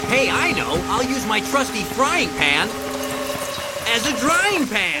Hey, I know. I'll use my trusty frying pan as a drying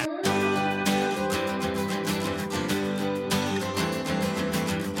pan.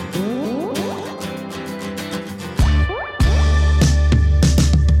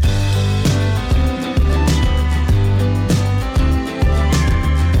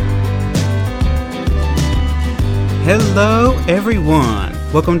 Hello, everyone.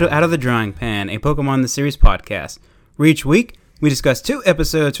 Welcome to Out of the Drying Pan, a Pokemon the Series podcast, where each week we discuss 2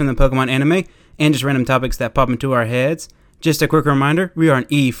 episodes from the Pokemon anime and just random topics that pop into our heads. Just a quick reminder, we are an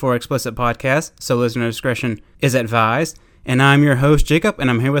E for explicit podcast, so listener discretion is advised. And I'm your host, Jacob, and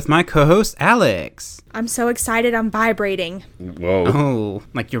I'm here with my co-host, Alex. I'm so excited I'm vibrating. Whoa. Oh,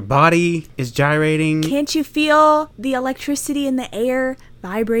 like your body is gyrating. Can't you feel the electricity in the air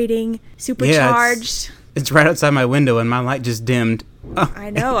vibrating, supercharged? Yeah, it's right outside my window, and my light just dimmed.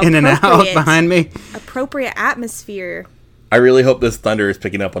 I know. In and out behind me. Appropriate atmosphere. I really hope this thunder is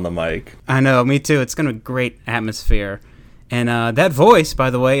picking up on the mic. I know, me too. It's going to be a great atmosphere. And that voice, by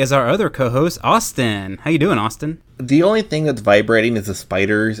the way, is our other co-host, Austin. How you doing, Austin? The only thing that's vibrating is the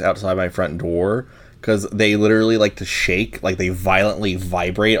spiders outside my front door, because they literally like to shake, like they violently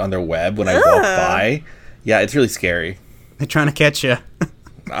vibrate on their web when I walk by. Yeah, it's really scary. They're trying to catch you.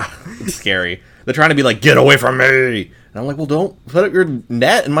 It's scary. They're trying to be like, get away from me! And I'm like, well, don't put up your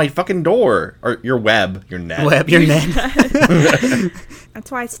net in my fucking door. Or your web. Your net. Your net. That's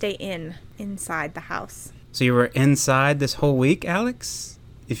why I stay inside the house. So you were inside this whole week, Alex?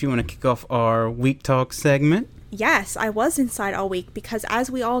 If you want to kick off our week talk segment. Yes, I was inside all week because, as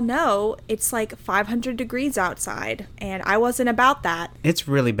we all know, it's like 500 degrees outside, and I wasn't about that. It's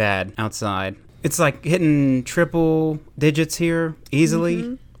really bad outside. It's like hitting triple digits here easily.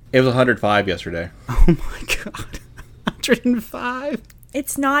 Mm-hmm. It was 105 yesterday. Oh my god. 105?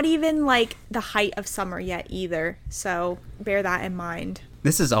 It's not even like the height of summer yet either, so bear that in mind.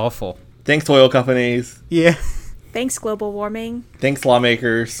 This is awful. Thanks, oil companies. Yeah. Thanks, global warming. Thanks,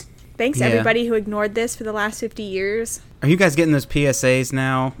 lawmakers. Thanks, Yeah. everybody who ignored this for the last 50 years. Are you guys getting those PSAs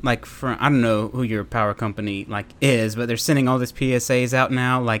now? Like, for I don't know who your power company like is, but they're sending all these PSAs out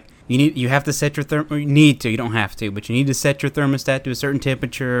now. Like, you have to set your you need to. You don't have to, but you need to set your thermostat to a certain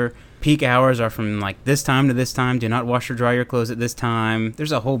temperature. Peak hours are from like this time to this time. Do not wash or dry your clothes at this time.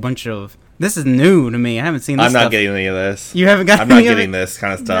 There's a whole bunch of. This is new to me. I haven't seen this. I'm not stuff. getting any of this. You haven't got. I'm not any of getting it? this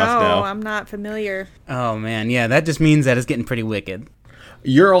kind of stuff. No. I'm not familiar. Oh man, yeah, that just means that it's getting pretty wicked.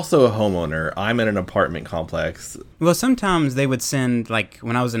 You're also a homeowner. I'm in an apartment complex. Well, sometimes they would send, like,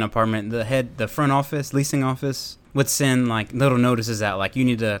 when I was in an apartment, the front office, leasing office, would send, like, little notices out, like, you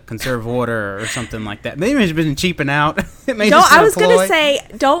need to conserve water or something like that. They may have been cheaping out. It may just I was going going to say,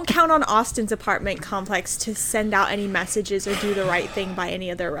 don't count on Austin's apartment complex to send out any messages or do the right thing by any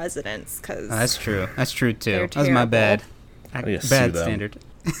of their residents, because That's true. That's true, too. They're That was my bad. Yeah, sue Bad them. standard.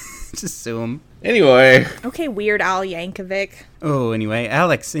 Just sue them. Anyway. Okay, Weird Al Yankovic. Oh, anyway.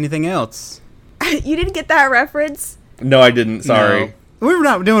 Alex, anything else? You didn't get that reference? No, I didn't. Sorry. No. We're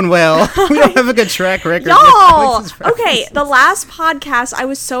not doing well. We don't have a good track record. with Y'all! Alex's Okay, references. the last podcast, I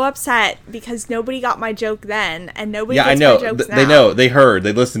was so upset because nobody got my joke then, and nobody Yeah, I gets know. my jokes now. They know. They heard.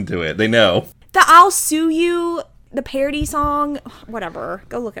 They listened to it. They know. The I'll Sue You, the parody song, whatever.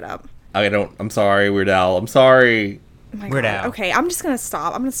 Go look it up. I'm sorry, Weird Al. I'm sorry. Oh my Weird God. Al. Okay, I'm just going to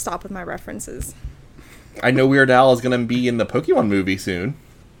stop. I'm going to stop with my references. I know Weird Al is going to be in the Pokemon movie soon.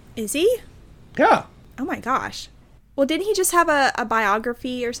 Is he? Yeah. Oh my gosh. Well, didn't he just have a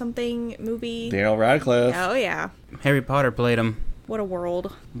biography or something movie? Daniel Radcliffe. Oh, yeah. Harry Potter played him. What a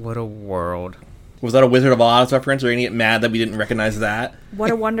world. What a world. Was that a Wizard of Oz reference? Or are you get mad that we didn't recognize that?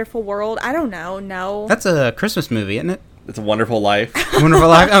 What a wonderful world. I don't know. No. That's a Christmas movie, isn't it? It's a Wonderful Life. Wonderful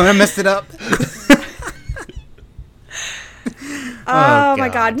Life. Oh, I messed it up. Oh my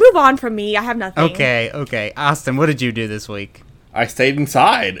God. Move on from me. I have nothing. Okay. Austin, what did you do this week? I stayed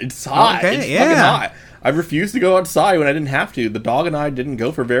inside. It's hot. Okay, it's yeah. fucking hot. I refused to go outside when I didn't have to. The dog and I didn't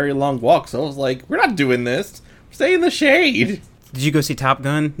go for very long walks. So I was like, we're not doing this. Stay in the shade. Did you go see Top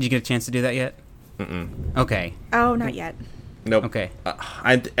Gun? Did you get a chance to do that yet? Mm-mm. Okay. Oh, not yet. Nope. Okay.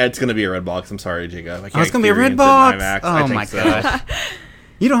 It's going to be a red box. I'm sorry, Jacob. I can't It's gonna be a red experience it in box. IMAX. Oh I think my so. gosh.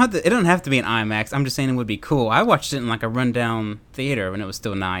 You don't have to. It doesn't have to be an IMAX. I'm just saying it would be cool. I watched it in like a rundown theater and it was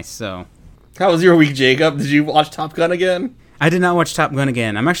still nice. So How was your week, Jacob? Did you watch Top Gun again? I did not watch Top Gun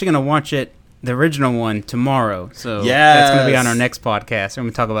again. I'm actually gonna watch it, the original one, tomorrow. So Yes. that's gonna be on our next podcast. We're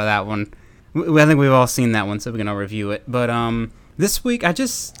gonna talk about that one. I think we've all seen that one, so we're gonna review it. But this week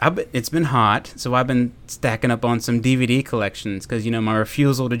it's been hot, so I've been stacking up on some DVD collections because my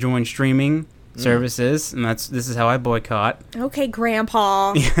refusal to join streaming services, and this is how I boycott. Okay,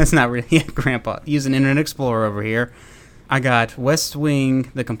 Grandpa. Yeah, it's not really Grandpa using Internet Explorer over here. I got West Wing,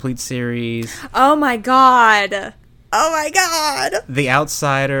 the complete series, Oh my god. Oh my god. The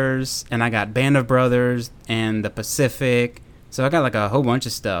Outsiders, and I got Band of Brothers and The Pacific. So I got like a whole bunch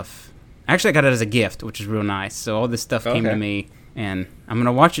of stuff. Actually, I got it as a gift, which is real nice. So all this stuff came to me, and I'm going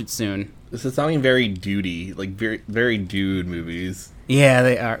to watch it soon. This is sounding very dudey, like very, very dude movies. Yeah,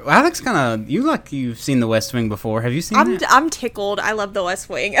 they are. Alex, you've seen The West Wing before. Have you seen that? I'm tickled. I love The West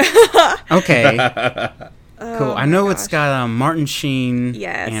Wing. Okay. Cool. I know my it's got Martin Sheen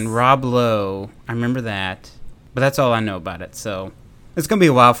Yes. and Rob Lowe. I remember that. But that's all I know about it. So it's going to be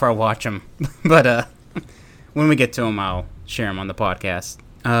a while before I watch them. But when we get to them, I'll share them on the podcast.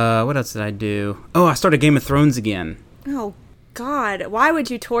 What else did I do? Oh, I started Game of Thrones again. Oh god. Why would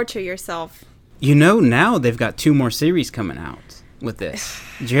you torture yourself? You know, now they've got 2 more series coming out with this.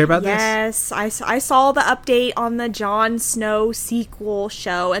 Did you hear about this? Yes, I saw the update on the Jon Snow sequel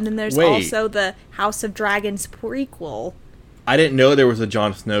show, and then there's Wait. also the House of Dragons prequel. I didn't know there was a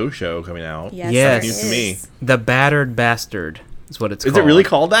Jon Snow show coming out. Yes, Yes. there News to me. is. The Battered Bastard is what it's Is called. it really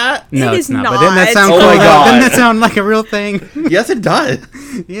called that? No, It it's is not. But didn't that not. sound Oh cool? my God. Didn't that sound like a real thing? Yes, it does.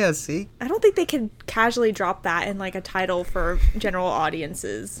 Yeah, see? I don't think they could casually drop that in like a title for general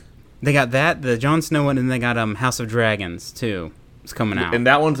audiences. They got that, the Jon Snow one, and they got House of Dragons, too. It's coming out. And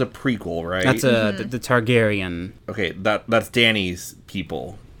that one's a prequel, right? That's the Targaryen. Okay, that's Danny's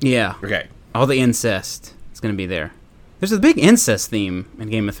people. Yeah. Okay. All the incest is going to be there. There's a big incest theme in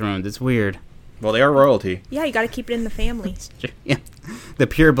Game of Thrones. It's weird. Well, they are royalty. Yeah, you got to keep it in the family. Yeah. The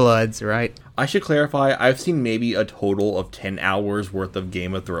purebloods, right? I should clarify, I've seen maybe a total of 10 hours worth of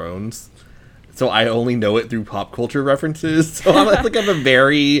Game of Thrones. So I only know it through pop culture references. So I have a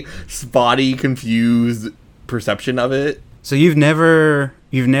very spotty, confused perception of it. So you've never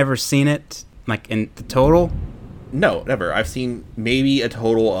seen it, like, in the total? No, never. I've seen maybe a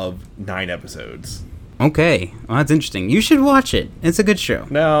total of 9 episodes. Okay. Well, that's interesting. You should watch it. It's a good show.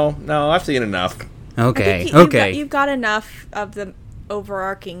 No, I've seen enough. Okay. I think Okay. you've got enough of the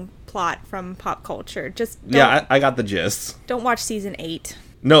overarching plot from pop culture. Just don't, Yeah, I got the gist. don't watch season 8.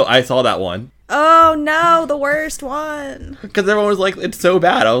 No, I saw that one. Oh no, the worst one. Because everyone was like, it's so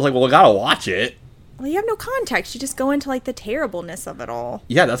bad. I was like, well, I gotta watch it. Well, you have no context. You just go into like the terribleness of it all.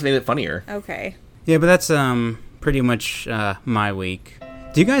 Yeah, that's made it funnier. Okay. Yeah, but that's pretty much my week.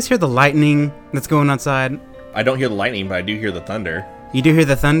 Do you guys hear the lightning that's going outside? I don't hear the lightning, but I do hear the thunder. You do hear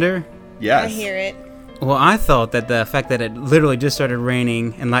the thunder? Yes. I hear it. Well, I thought that the fact that it literally just started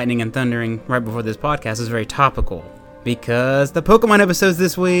raining and lightning and thundering right before this podcast is very topical. Because the Pokemon episode's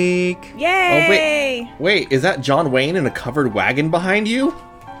this week. Yay! Wait, is that John Wayne in a covered wagon behind you?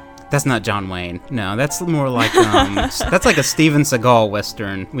 That's not John Wayne. No, that's more like that's like a Steven Seagal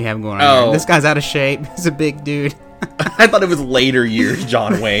western we have going on. Oh. Here. This guy's out of shape. He's a big dude. I thought it was later years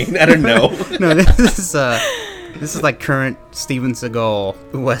John Wayne. I don't know. No, this is like current Steven Seagal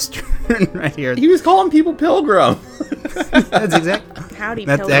western right here. He was calling people pilgrim. That's exactly. Howdy,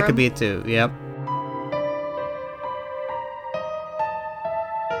 That Pilgrim. could be it too. Yep.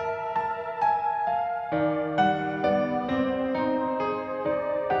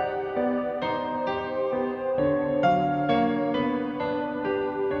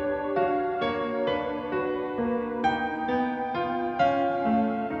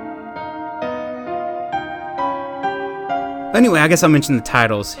 Anyway, I guess I'll mention the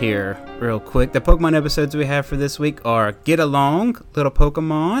titles here real quick. The Pokemon episodes we have for this week are Get Along, Little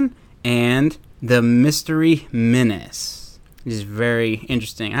Pokemon, and The Mystery Menace. Which is very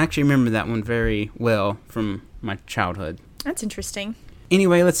interesting. I actually remember that one very well from my childhood. That's interesting.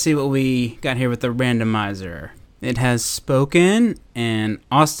 Anyway, let's see what we got here with the randomizer. It has spoken, and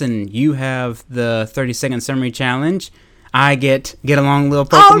Austin, you have the 30-second summary challenge. I get Along, Little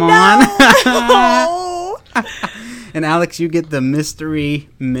Pokemon. Oh no! And Alex, you get the Mystery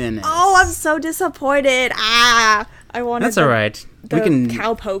Menace. Oh, I'm so disappointed. I wanted That's all right. the We can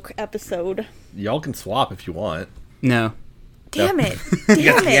Cowpoke episode. Y'all can swap if you want. no. Damn it. Damn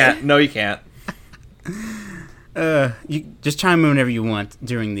it. Yeah, no, you can't. You just chime in whenever you want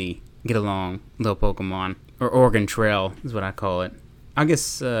during the Get Along, Little Pokemon, or Oregon Trail is what I call it. I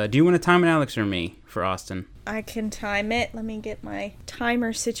guess. Do you want to time it, Alex, or me for Austin? I can time it. Let me get my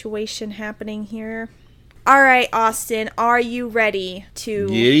timer situation happening here. All right, Austin, are you ready to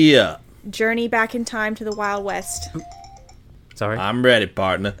Yeah, journey back in time to the Wild West? Sorry. I'm ready,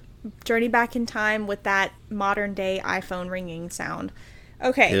 partner. Journey back in time with that modern day iPhone ringing sound.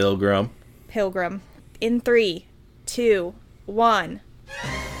 Okay, Pilgrim. Pilgrim. In 3, 2, 1.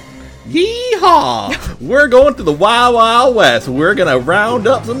 Yeehaw! We're going to the Wild Wild West. We're gonna round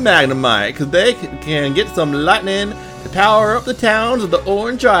up some Magnemite because they can get some lightning to power up the towns of the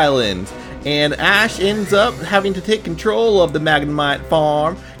Orange Islands. And Ash ends up having to take control of the Magnemite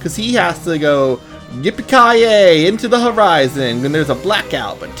farm because he has to go yippee-ki-yay into the horizon when there's a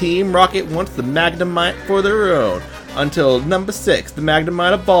blackout. But Team Rocket wants the Magnemite for their own until number 6, the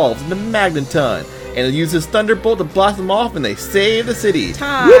Magnemite evolves into Magneton. And it uses Thunderbolt to blast them off and they save the city.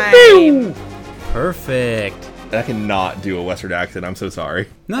 Time. Whoopee! Perfect. I cannot do a Western accent. I'm so sorry.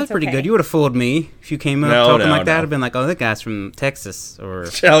 No, that's That's pretty okay. good. You would have fooled me if you came up No, talking no, like that. no. I'd have been like, oh, that guy's from Texas or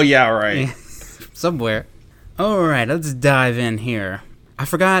Oh, yeah, right. somewhere. All right, let's dive in here. I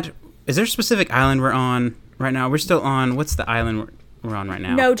forgot. Is there a specific island we're on right now? We're still on. What's the island we're on right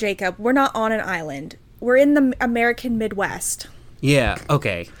now? No, Jacob, we're not on an island. We're in the American Midwest. Yeah.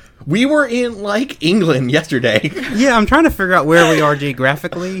 Okay. We were in, like, England yesterday. Yeah, I'm trying to figure out where we are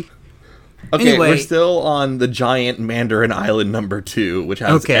geographically. Okay, Anyway. we're still on the giant Mandarin Island number 2, which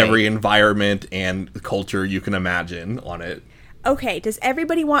has Okay. every environment and culture you can imagine on it. Okay, does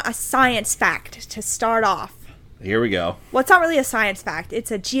everybody want a science fact to start off? Here we go. Well, it's not really a science fact.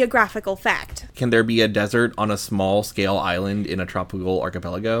 It's a geographical fact. Can there be a desert on a small scale island in a tropical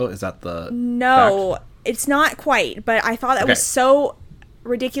archipelago? Is that the No, fact? it's not quite, but I thought that was Okay. so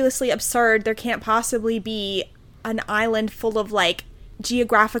ridiculously absurd. There can't possibly be an island full of, like,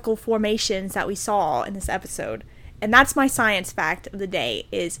 geographical formations that we saw in this episode. And that's my science fact of the day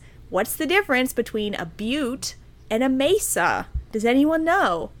is what's the difference between a butte and a mesa? Does anyone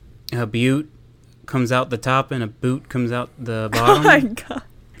know? A butte comes out the top and a boot comes out the Oh my bottom. god.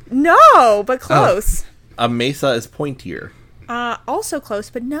 No, but close. A mesa is pointier. Also close,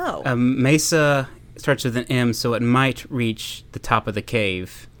 but no. A mesa starts with an M, so it might reach the top of the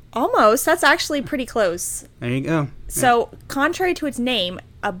cave. Almost. That's actually pretty close. There you go. So, contrary to its name,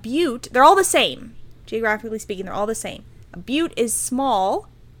 a butte, they're all the same. Geographically speaking, they're all the same. A butte is small,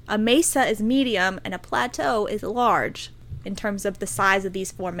 a mesa is medium, and a plateau is large in terms of the size of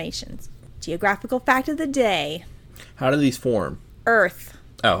these formations. Geographical fact of the day. How do these form? Earth.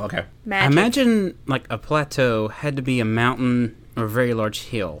 Oh, okay. I Magic. imagine like a plateau had to be a mountain or a very large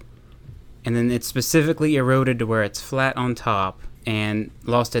hill. And then it's specifically eroded to where it's flat on top and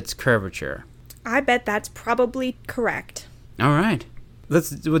lost its curvature. I bet that's probably correct. All right.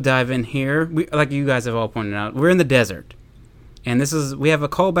 We'll dive in here. Like you guys have all pointed out, we're in the desert. And we have a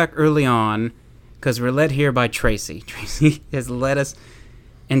callback early on because we're led here by Tracy. Tracy has led us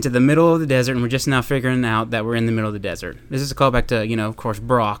into the middle of the desert, and we're just now figuring out that we're in the middle of the desert. This is a callback to, of course,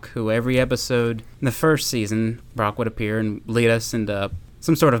 Brock, who every episode in the first season, Brock would appear and lead us into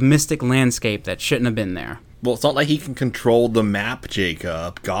some sort of mystic landscape that shouldn't have been there. Well, it's not like he can control the map,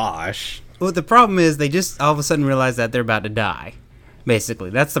 Jacob. Gosh. Well, the problem is they just all of a sudden realize that they're about to die.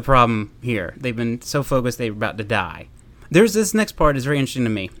 Basically, that's the problem here. They've been so focused they're about to die. This next part is very interesting to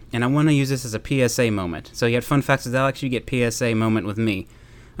me, and I want to use this as a PSA moment. So you had Fun Facts with Alex, you get PSA moment with me.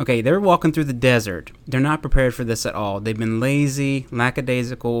 Okay, they're walking through the desert. They're not prepared for this at all. They've been lazy,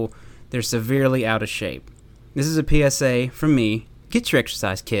 lackadaisical. They're severely out of shape. This is a PSA from me. Get your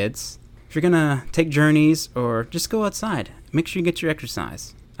exercise, kids. If you're going to take journeys or just go outside, make sure you get your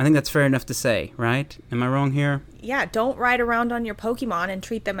exercise. I think that's fair enough to say, right? Am I wrong here? Yeah, don't ride around on your Pokemon and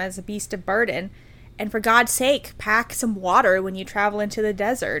treat them as a beast of burden. And for God's sake, pack some water when you travel into the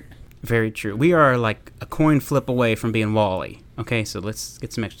desert. Very true. We are like a coin flip away from being Wally. Okay, so let's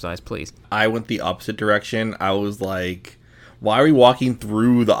get some exercise, please. I went the opposite direction. I was like, why are we walking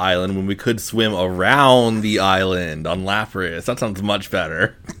through the island when we could swim around the island on Lapras? That sounds much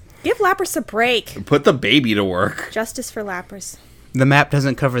better. Give Lapras a break. Put the baby to work. Justice for Lapras. The map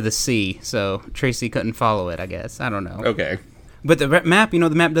doesn't cover the sea, so Tracy couldn't follow it, I guess. I don't know. Okay. But the map, the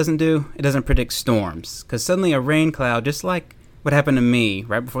map doesn't do? It doesn't predict storms. Because suddenly a rain cloud, just like what happened to me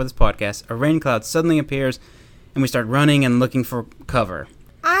right before this podcast, a rain cloud suddenly appears and we start running and looking for cover.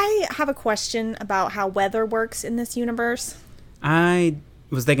 I have a question about how weather works in this universe. I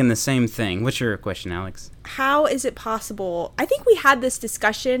was thinking the same thing. What's your question, Alex? How is it possible? I think we had this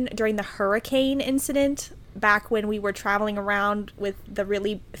discussion during the hurricane incident back when we were traveling around with the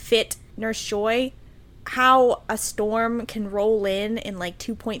really fit Nurse Joy. How a storm can roll in like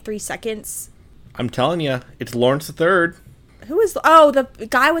 2.3 seconds. I'm telling you, it's Lawrence III. Who is... Oh, the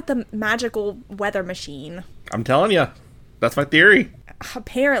guy with the magical weather machine. I'm telling you. That's my theory.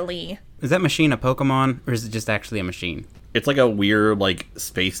 Apparently. Is that machine a Pokemon, or is it just actually a machine? It's like a weird, like,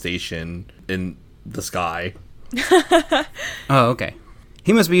 space station in the sky. Oh, okay.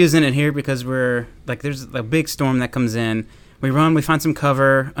 He must be using it here because we're, like, there's a big storm that comes in. We run, we find some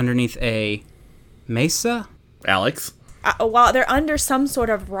cover underneath a mesa? Alex? Well, they're under some sort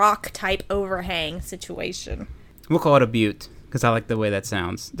of rock-type overhang situation. We'll call it a butte, because I like the way that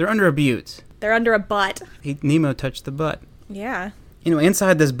sounds. They're under a butte. They're under a butt. Nemo touched the butt. Yeah. Anyway,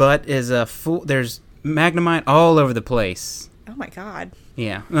 inside this butt is a full. There's Magnemite all over the place. Oh my god.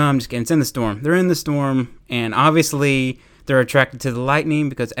 Yeah, no, I'm just kidding. It's in the storm. They're in the storm, and obviously they're attracted to the lightning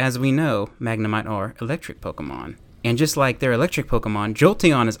because, as we know, Magnemite are electric Pokemon. And just like their electric Pokemon,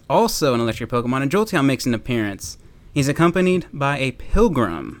 Jolteon is also an electric Pokemon, and Jolteon makes an appearance. He's accompanied by a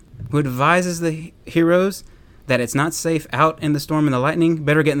pilgrim who advises the heroes that it's not safe out in the storm and the lightning.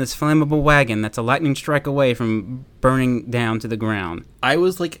 Better get in this flammable wagon that's a lightning strike away from burning down to the ground. I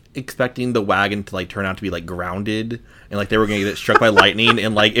was like expecting the wagon to like turn out to be like grounded and like they were gonna get struck by lightning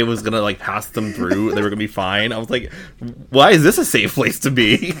and like it was gonna like pass them through. They were gonna be fine. I was like, why is this a safe place to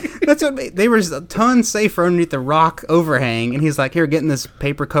be? That's what they were a ton safer underneath the rock overhang. And he's like, here, get in this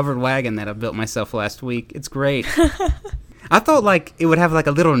paper covered wagon that I built myself last week. It's great. I thought like it would have like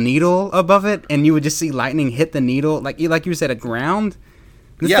a little needle above it, and you would just see lightning hit the needle, like you said, a ground.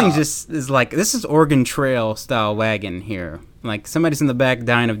 This thing just is like, this is Oregon Trail style wagon here. Like somebody's in the back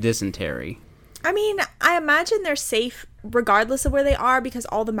dying of dysentery. I mean, I imagine they're safe regardless of where they are because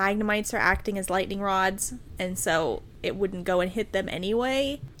all the Magnemites are acting as lightning rods, and so it wouldn't go and hit them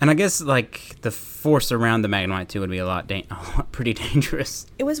anyway. And I guess like the force around the Magnemite too would be a lot pretty dangerous.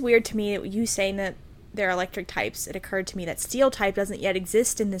 It was weird to me you saying that they're electric types. It occurred to me that steel type doesn't yet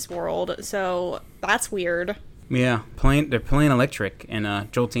exist in this world, so that's weird. Yeah, they're plain electric, and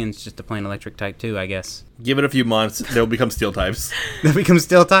Jolteon's just a plain electric type too, I guess. Give it a few months, they'll become steel types. They become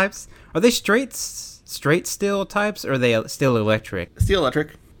steel types? Are they straight steel types, or are they still electric? Steel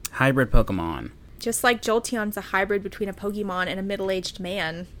electric. Hybrid Pokemon. Just like Jolteon's a hybrid between a Pokemon and a middle-aged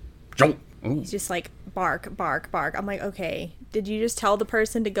man. Jolt. Ooh. He's just like, bark, bark, bark. I'm like, okay, did you just tell the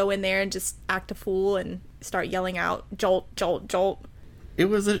person to go in there and just act a fool and start yelling out, jolt, jolt, jolt? It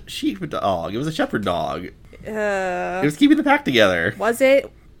was a sheepdog. It was a shepherd dog. It It was keeping the pack together. Was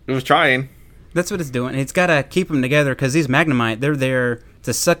it? It was trying. That's what it's doing. It's got to keep them together because these Magnemite, they're there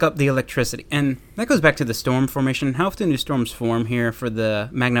to suck up the electricity. And that goes back to the storm formation. How often do storms form here for the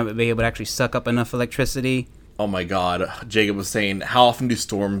Magnemite to be able to actually suck up enough electricity? Oh my god. Jacob was saying, how often do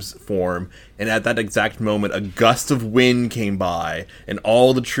storms form? And at that exact moment, a gust of wind came by, and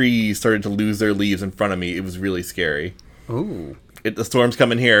all the trees started to lose their leaves in front of me. It was really scary. Ooh. The storm's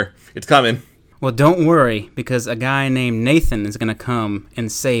coming here. It's coming. Well, don't worry, because a guy named Nathan is going to come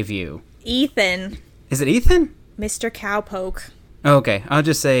and save you. Ethan. Is it Ethan? Mr. Cowpoke. Okay, I'll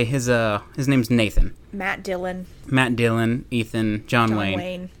just say his name's Nathan. Matt Dillon. Matt Dillon, Ethan, John Wayne.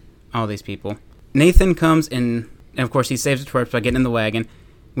 Wayne. All these people. Nathan comes and of course he saves the twerps by getting in the wagon.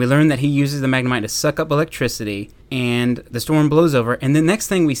 We learn that he uses the Magnemite to suck up electricity, and the storm blows over, and the next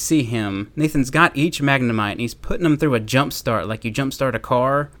thing we see him, Nathan's got each Magnemite, and he's putting them through a jump start, like you jump start a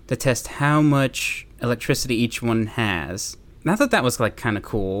car, to test how much electricity each one has. And I thought that was like kind of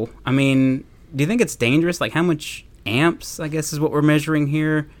cool. I mean, do you think it's dangerous? Like how much amps, I guess, is what we're measuring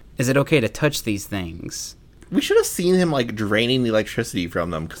here? Is it okay to touch these things? We should have seen him like draining the electricity from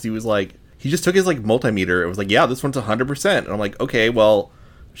them, because he was like, he just took his like multimeter. It was like, yeah, this one's 100%. And I'm like, okay, well,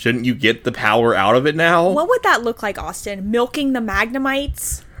 shouldn't you get the power out of it now? What would that look like, Austin? Milking the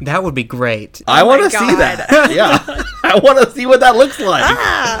Magnemites? That would be great. I want my to see God. that. Yeah. I want to see what that looks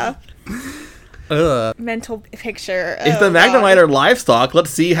like. Mental picture. If the Magnemite are livestock, let's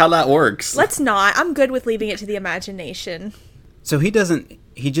see how that works. Let's not. I'm good with leaving it to the imagination. So he's at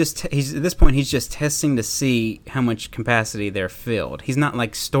this point he's just testing to see how much capacity they're filled. He's not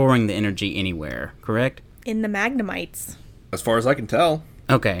like storing the energy anywhere, correct? In the Magnemites. As far as I can tell.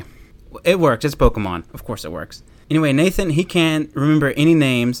 Okay. It works. It's Pokemon. Of course it works. Anyway, Nathan, he can't remember any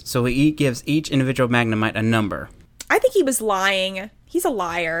names, so he gives each individual Magnemite a number. I think he was lying. He's a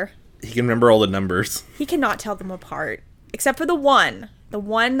liar. He can remember all the numbers. He cannot tell them apart. Except for the one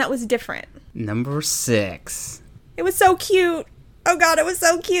that was different. Number 6. It was so cute. Oh god, it was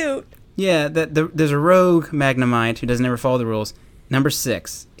so cute. Yeah, there's a rogue Magnemite who doesn't ever follow the rules. Number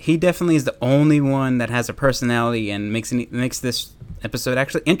 6. He definitely is the only one that has a personality and makes this episode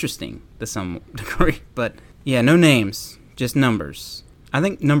actually interesting to some degree. But yeah, no names, just numbers. I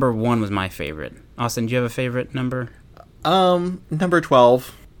think number 1 was my favorite. Austin, do you have a favorite number? Number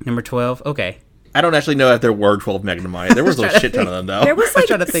 12. Number 12? Okay. I don't actually know if there were 12 Magnemite. There was a shit ton of them, though. There was I was like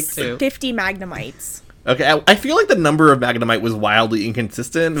trying to think, too. 50 Magnemites. Okay, I feel like the number of Magnemite was wildly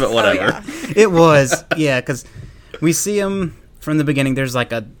inconsistent, but whatever. Oh, yeah. It was, yeah, because we see him from the beginning. There's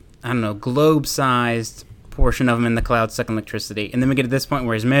like a, I don't know, globe-sized portion of him in the cloud sucking electricity. And then we get to this point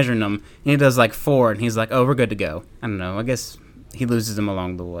where he's measuring them, and he does like 4, and he's like, oh, we're good to go. I don't know, I guess he loses them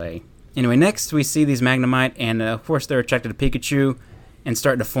along the way. Anyway, next we see these Magnemite, and of course they're attracted to Pikachu and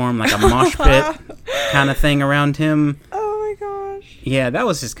start to form like a mosh pit kind of thing around him. Oh my gosh. Yeah, that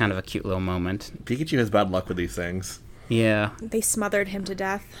was just kind of a cute little moment. Pikachu has bad luck with these things. Yeah, They smothered him to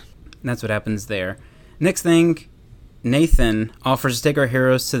death. that's what happens there. Next thing, Nathan offers to take our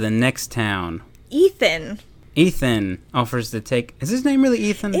heroes to the next town. Ethan. Ethan offers to take... Is his name really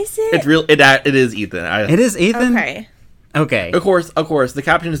Ethan? Is it? It's real. It is Ethan. It is Ethan? Okay. Okay. Of course, the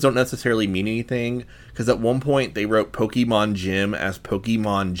captions don't necessarily mean anything, because at one point they wrote Pokemon Gym as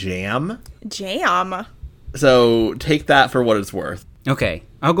Pokemon Jam. Jam. So take that for what it's worth. Okay.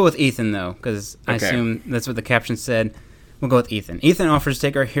 I'll go with Ethan, though, because I Okay. assume that's what the caption said. We'll go with Ethan. Ethan offers to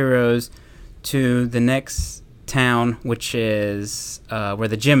take our heroes to the next town, which is where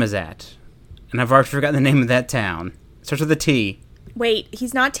the gym is at. And I've already forgotten the name of that town. It starts with a T. Wait,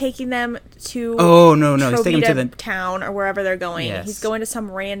 he's not taking them to Oh, no. He's taking them to the... town or wherever they're going. Yes. He's going to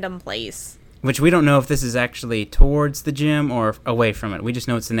some random place. Which we don't know if this is actually towards the gym or away from it. We just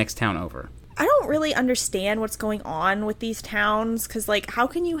know it's the next town over. I don't really understand what's going on with these towns, because, like, how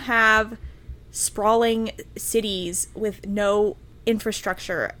can you have sprawling cities with no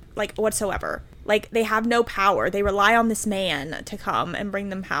infrastructure, like, whatsoever? Like, they have no power. They rely on this man to come and bring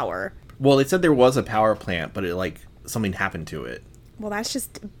them power. Well, they said there was a power plant, but something happened to it. Well, that's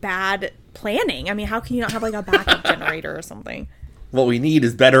just bad planning. I mean, how can you not have, like, a backup generator or something? What we need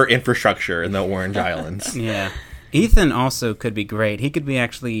is better infrastructure in the Orange Islands. Yeah. Ethan also could be great. He could be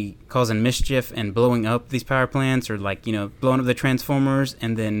actually causing mischief and blowing up these power plants, or, like, blowing up the transformers,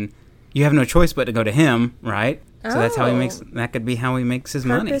 and then you have no choice but to go to him, right? So that's how that could be how he makes his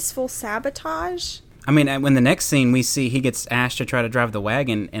money. Purposeful sabotage? I mean, when the next scene we see he gets Ash to try to drive the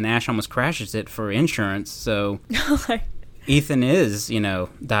wagon, and Ash almost crashes it for insurance, so Ethan is,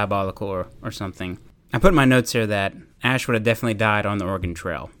 diabolical or something. I put in my notes here that Ash would have definitely died on the Oregon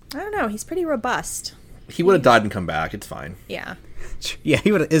Trail. I don't know. He's pretty robust. He would have died and come back. It's fine. Yeah. Yeah,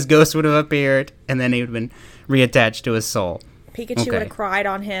 his ghost would have appeared, and then he would have been reattached to his soul. Pikachu Okay. would have cried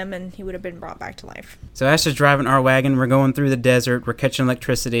on him, and he would have been brought back to life. So Ash is driving our wagon. We're going through the desert. We're catching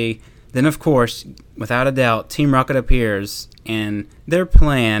electricity. Then, of course, without a doubt, Team Rocket appears, and their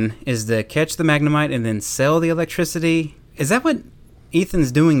plan is to catch the Magnemite and then sell the electricity. Is that what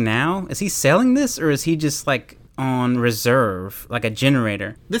Ethan's doing now? Is he selling this, or is he just, like, on reserve, like a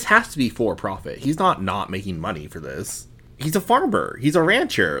generator? This has to be for profit. He's not making money for this. He's a farmer. He's a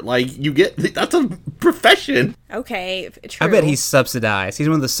rancher. That's a profession. Okay, true. I bet he's subsidized. He's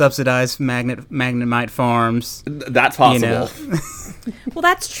one of the subsidized Magnemite farms. That's possible. Well,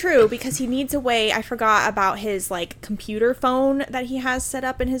 that's true, because he needs a way. I forgot about his, like, computer phone that he has set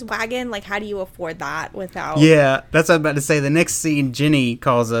up in his wagon. Like, how do you afford that without... Yeah, that's what I'm about to say. The next scene, Jenny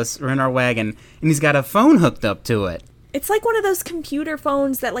calls us. We're in our wagon, and he's got a phone hooked up to it. It's like one of those computer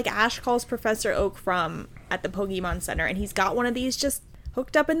phones that, like, Ash calls Professor Oak from at the Pokemon Center, and he's got one of these just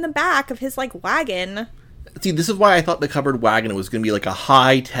hooked up in the back of his, like, wagon. See, this is why I thought the covered wagon was going to be like a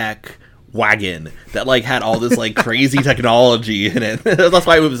high-tech wagon that, like, had all this, like, crazy technology in it. That's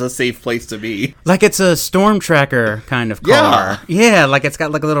why it was a safe place to be. Like it's a storm tracker kind of car. Yeah, like it's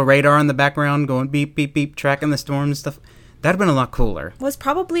got like a little radar in the background going beep, beep, beep, tracking the storm and stuff. That'd been a lot cooler. Was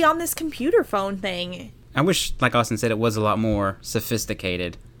probably on this computer phone thing. I wish, like Austin said, it was a lot more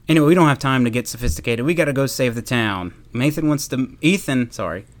sophisticated. Anyway, we don't have time to get sophisticated. We gotta go save the town. Ethan wants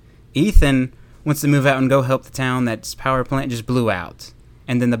to move out and go help the town that's power plant just blew out.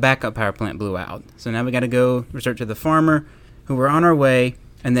 And then the backup power plant blew out. So now we gotta go research to the farmer, who we're on our way,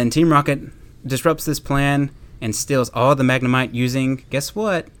 and then Team Rocket disrupts this plan and steals all the Magnemite using, guess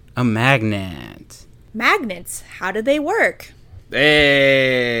what? A magnet. Magnets, how do they work?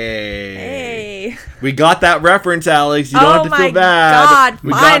 Hey. Hey. We got that reference, Alex. You don't have to feel bad. God,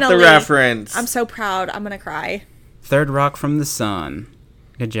 we got the finally. reference. I'm so proud. I'm gonna cry. Third Rock from the Sun.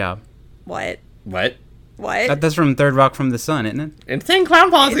 Good job. What? What? What? That's from Third Rock from the Sun, isn't it? Insane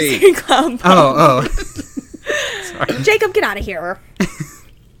Clown Posse. Insane Clown Oh. Sorry. Jacob, get out of here.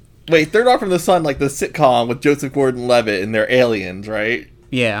 Wait, Third Rock from the Sun, like the sitcom with Joseph Gordon-Levitt and they're aliens, right?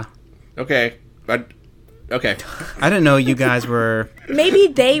 Yeah. Okay. Okay. I didn't know you guys were... Maybe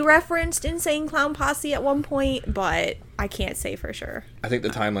they referenced Insane Clown Posse at one point, but I can't say for sure. I think the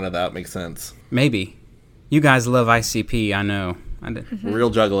timeline of that makes sense. Maybe. You guys love ICP, I know. I did. We're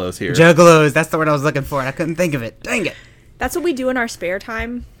real juggalos here. Juggalos, that's the word I was looking for, and I couldn't think of it. Dang it. That's what we do in our spare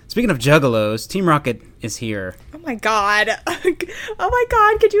time. Speaking of Juggalos, Team Rocket is here. Oh my god. Oh my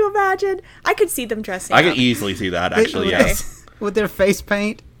god, could you imagine? I could see them dressing I up. could easily see that, actually, Okay. yes. With their face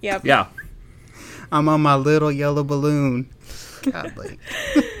paint. Yep. Yeah. I'm on my little yellow balloon. Godly.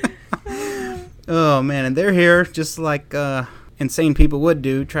 Oh, man, and they're here just like insane people would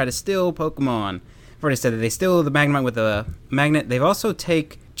do, try to steal Pokemon. I've already said that they steal the Magnemite with a magnet. They've also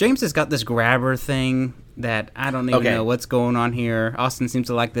James has got this grabber thing that I don't even know what's going on here. Austin seems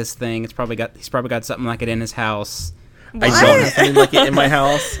to like this thing. He's probably got something like it in his house. I don't have something like it in my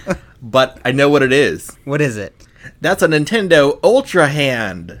house, but I know what it is. What is it? That's a Nintendo Ultra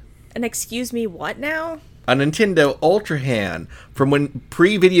Hand. And excuse me, what now? A Nintendo Ultra Hand. From when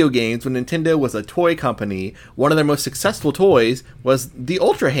pre-video games, when Nintendo was a toy company, one of their most successful toys was the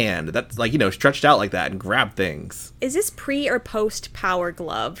Ultra Hand. That's like, stretched out like that and grabbed things. Is this pre or post Power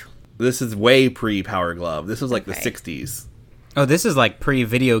Glove? This is way pre-Power Glove. This was like the Okay. 60s. Oh, this is like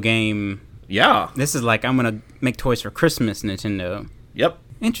pre-video game. Yeah. This is like, I'm going to make toys for Christmas, Nintendo. Yep.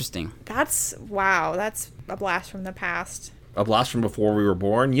 Interesting. That's a blast from the past. A blast from before we were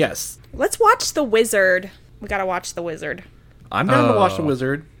born? Yes. Let's watch The Wizard. We gotta watch The Wizard. I'm down to watch The Oh.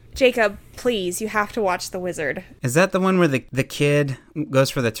 Wizard. Jacob, please, you have to watch The Wizard. Is that the one where the kid goes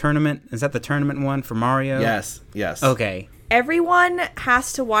for the tournament? Is that the tournament one for Mario? Yes. Yes. Okay. Everyone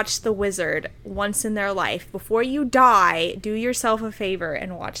has to watch The Wizard once in their life. Before you die, do yourself a favor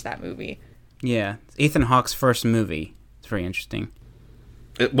and watch that movie. Yeah. It's Ethan Hawke's first movie. It's very interesting.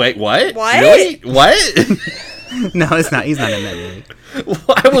 Wait, what? What? Really? What? No, it's not. He's not in that movie.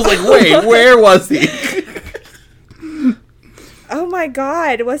 I was like, wait, where was he? Oh my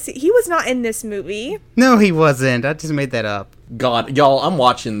god, he was not in this movie. No, he wasn't. I just made that up. God, y'all, I'm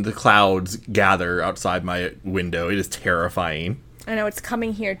watching the clouds gather outside my window. It is terrifying. I know it's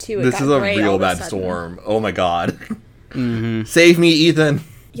coming here too. It This got is a gray all real of bad sudden. storm. Oh my god. Save me, Ethan.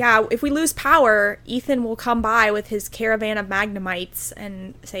 Yeah, if we lose power, Ethan will come by with his caravan of Magnemites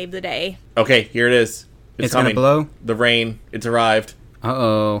and save the day. Okay, here it is. It's gonna coming. blow? The rain. It's arrived.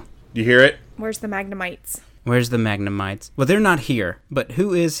 Uh-oh. You hear it? Where's the Magnemites? Where's the Magnemites? Well, they're not here. But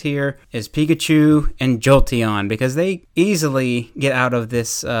who is here is Pikachu and Jolteon, because they easily get out of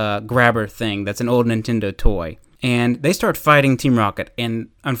this grabber thing that's an old Nintendo toy. And they start fighting Team Rocket. And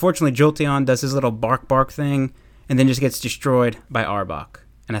unfortunately, Jolteon does his little bark thing and then just gets destroyed by Arbok.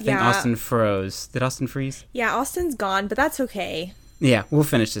 And I think Yeah. Austin froze. Did Austin freeze? Yeah, Austin's gone, but that's okay. Yeah, we'll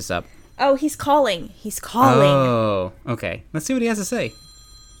finish this up. Oh, he's calling. He's calling. Oh, okay. Let's see what he has to say.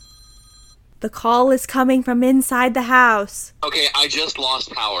 The call is coming from inside the house. Okay, I just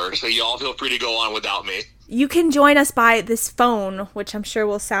lost power, so y'all feel free to go on without me. You can join us by this phone, which I'm sure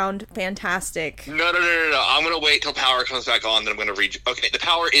will sound fantastic. No. I'm gonna wait till power comes back on, then I'm gonna read. Okay, the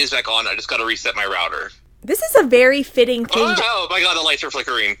power is back on. I just gotta reset my router. This is a very fitting thing. Oh my god, the lights are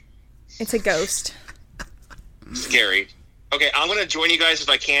flickering. It's a ghost. Scary. Okay, I'm gonna join you guys if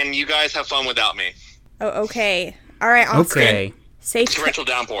I can. You guys have fun without me. Oh, okay. All right, Austin. Okay. Safe, Torrential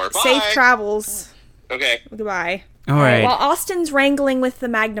downpour. Bye. safe travels. Okay. Goodbye. All right. While Austin's wrangling with the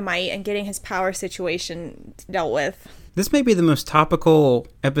Magnemite and getting his power situation dealt with. This may be the most topical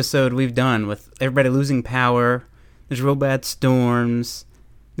episode we've done, with everybody losing power. There's real bad storms.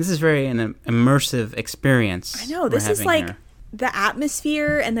 This is very an immersive experience. I know, we're this is having like here. the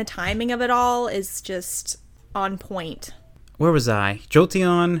atmosphere and the timing of it all is just on point. Where was I?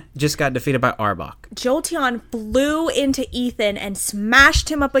 Jolteon just got defeated by Arbok. Jolteon flew into Ethan and smashed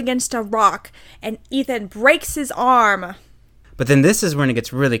him up against a rock, and Ethan breaks his arm. But then this is when it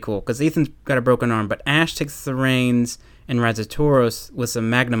gets really cool, because Ethan's got a broken arm, but Ash takes the reins and rides a Tauros with some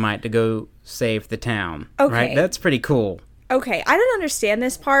Magnemite to go save the town. Okay. Right? That's pretty cool. Okay, I don't understand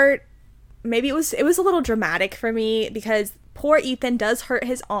this part. Maybe it was a little dramatic for me because poor Ethan does hurt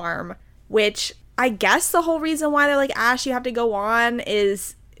his arm, which I guess the whole reason why they're like, Ash, you have to go on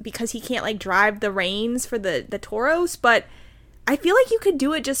is because he can't like drive the reins for the Tauros, but I feel like you could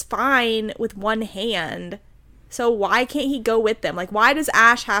do it just fine with one hand. So why can't he go with them? Like, why does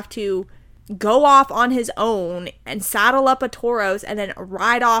Ash have to go off on his own and saddle up a Tauros and then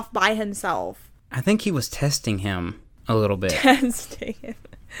ride off by himself? I think he was testing him a little bit. Testing it.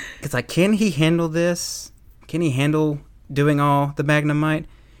 It's like, can he handle this? Can he handle doing all the Magnemite?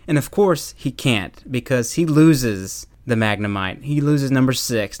 And of course he can't, because he loses the Magnemite. He loses number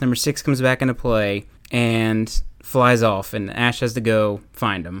 6. Number 6 comes back into play and flies off, and Ash has to go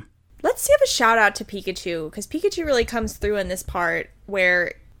find him. Let's give a shout out to Pikachu, because Pikachu really comes through in this part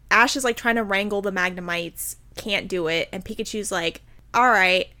where Ash is like trying to wrangle the Magnemites, can't do it, and Pikachu's like,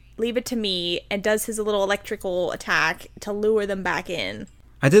 alright, leave it to me, and does his little electrical attack to lure them back in.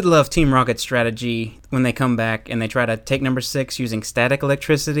 I did love Team Rocket's strategy when they come back and they try to take number 6 using static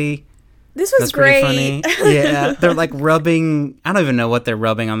electricity. This was That's pretty great. funny. Yeah, they're like rubbing, I don't even know what they're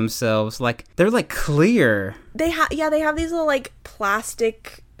rubbing on themselves. Like, they're like clear. They have these little like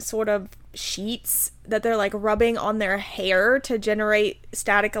plastic sort of sheets that they're like rubbing on their hair to generate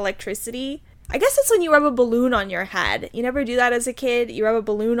static electricity. I guess it's when you rub a balloon on your head. You never do that as a kid. You rub a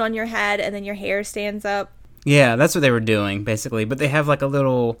balloon on your head and then your hair stands up. Yeah, that's what they were doing, basically. But they have like a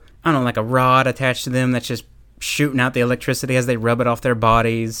little, I don't know, like a rod attached to them that's just shooting out the electricity as they rub it off their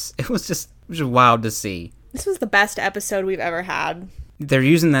bodies. It was just wild to see. This was the best episode we've ever had. They're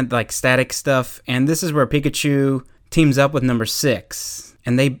using that like static stuff, and this is where Pikachu teams up with number 6,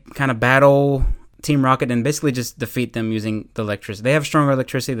 and they kind of battle Team Rocket and basically just defeat them using the electricity. They have stronger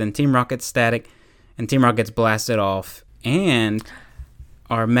electricity than Team Rocket's static, and Team Rocket's blasted off. And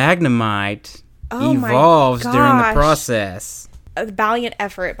our Magnemite evolves during the process. A valiant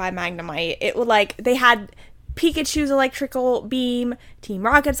effort by Magnemite. It was like they had Pikachu's electrical beam, Team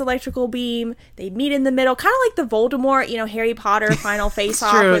Rocket's electrical beam. They meet in the middle, kind of like the Voldemort, Harry Potter final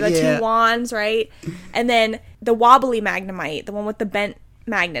face-off with the 2 wands, right? And then the wobbly Magnemite, the one with the bent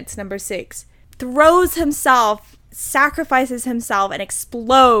magnets, number 6, throws himself, sacrifices himself, and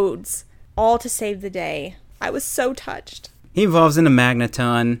explodes, all to save the day. I was so touched. He evolves into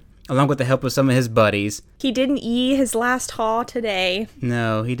Magneton, along with the help of some of his buddies. He didn't his last haw today.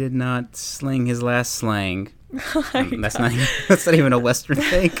 No, he did not sling his last slang. That's not even a Western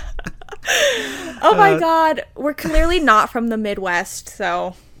thing. Oh my god, we're clearly not from the Midwest,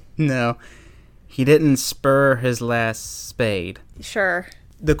 so... No, he didn't spur his last spade. Sure.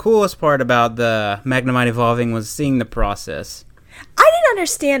 The coolest part about the Magnemite evolving was seeing the process. I didn't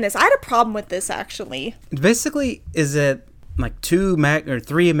understand this. I had a problem with this, actually. Basically, is it like 3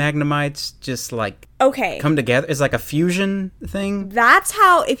 Magnemites just like come together? It's like a fusion thing? That's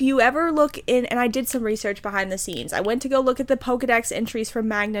how, if you ever look in, and I did some research behind the scenes. I went to go look at the Pokedex entries for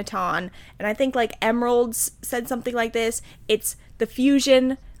Magneton, and I think like Emeralds said something like this. It's the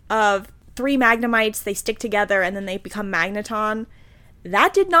fusion of 3 Magnemites, they stick together, and then they become Magneton.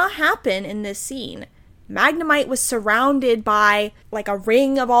 That did not happen in this scene. Magnemite was surrounded by like a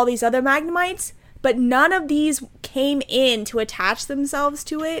ring of all these other Magnemites, but none of these came in to attach themselves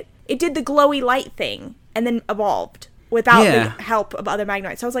to it. It did the glowy light thing and then evolved without the help of other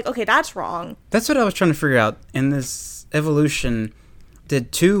Magnemites. So I was like, okay, that's wrong. That's what I was trying to figure out. In this evolution,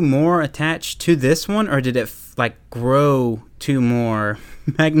 did 2 more attach to this one, or did it grow 2 more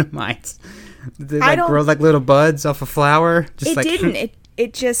Magnemites? Did it grow like little buds off a flower? It didn't.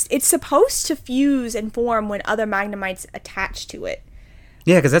 It's supposed to fuse and form when other Magnemites attach to it.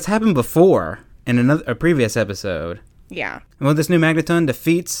 Yeah, because that's happened before in a previous episode. Yeah. Well, this new Magneton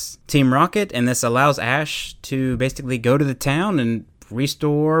defeats Team Rocket, and this allows Ash to basically go to the town and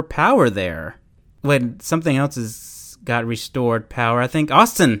restore power there. When something else has got restored power, I think.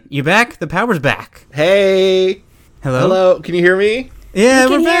 Austin, you back? The power's back. Hey. Hello? Can you hear me? Yeah,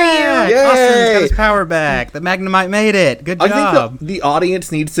 we're back! Yay! Austin's got his power back. The Magnemite made it. Good job. I think the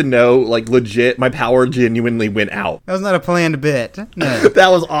audience needs to know, like, legit, my power genuinely went out. That was not a planned bit. No. That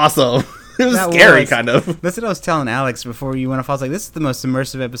was awesome. It was scary, kind of. That's what I was telling Alex before you went off. I was like, this is the most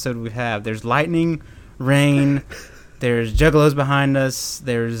immersive episode we have. There's lightning, rain, there's juggalos behind us,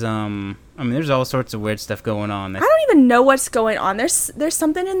 there's, there's all sorts of weird stuff going on. I don't even know what's going on. There's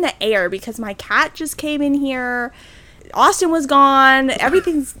something in the air because my cat just came in here. Austin was gone.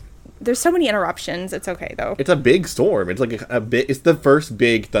 There's so many interruptions. It's okay though. It's a big storm. It's like it's the first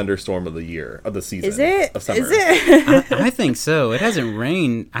big thunderstorm of the season. Is it? Of summer. Is it? I think so. It hasn't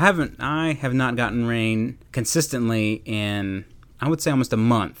rained. I have not gotten rain consistently in, I would say, almost a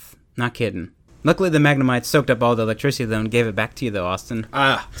month. Not kidding. Luckily, the Magnemite soaked up all the electricity though and gave it back to you though, Austin.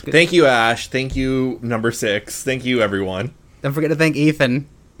 Thank you, Ash. Thank you, number 6. Thank you, everyone. Don't forget to thank Ethan.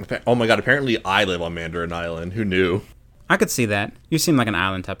 Oh my god, apparently I live on Mandarin Island. Who knew? I could see that. You seem like an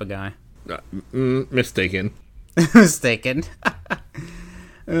island type of guy. Mistaken. Mistaken.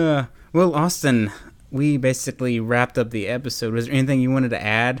 Well, Austin, we basically wrapped up the episode. Was there anything you wanted to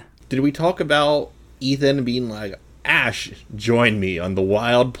add? Did we talk about Ethan being like, Ash, join me on the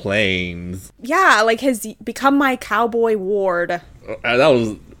wild plains? Yeah, like has become my cowboy ward. That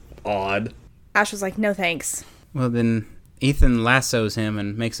was odd. Ash was like, no thanks. Well, then Ethan lassos him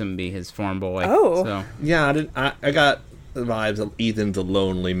and makes him be his farm boy. Oh. So. Yeah, I got the vibes of Ethan's a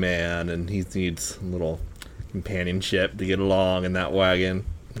lonely man and he needs a little companionship to get along in that wagon.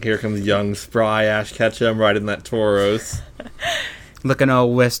 Here comes young spry Ash Ketchum riding that Tauros. Looking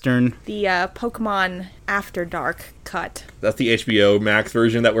all western. The Pokemon After Dark cut. That's the HBO Max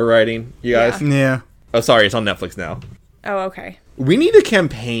version that we're writing, you guys? Yeah. Oh, sorry, it's on Netflix now. Oh, okay. We need to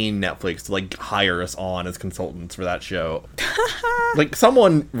campaign Netflix to, like, hire us on as consultants for that show. Like,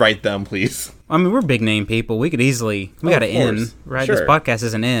 someone write them, please. I mean, we're big name people. We could easily... We got an in, right? Sure. This podcast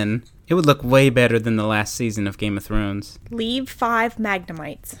is an in. It would look way better than the last season of Game of Thrones. Leave 5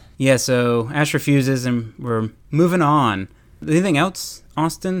 Magnemites. Yeah, so Ash refuses and we're moving on. Anything else,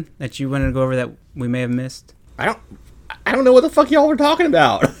 Austin, that you wanted to go over that we may have missed? I don't know what the fuck y'all were talking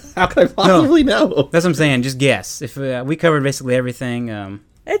about. How could I possibly know? That's what I'm saying. Just guess. If we covered basically everything.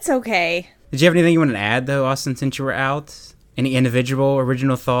 It's okay. Did you have anything you wanted to add, though, Austin, since you were out? Any individual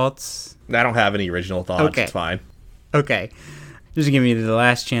original thoughts? I don't have any original thoughts. Okay. It's fine. Okay. Just give me the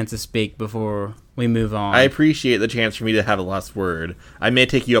last chance to speak before we move on. I appreciate the chance for me to have the last word. I may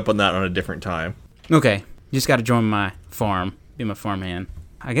take you up on that on a different time. Okay. You just got to join my farm. Be my farmhand.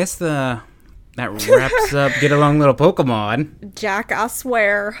 I guess that wraps up Get Along Little Pokemon. Jack, I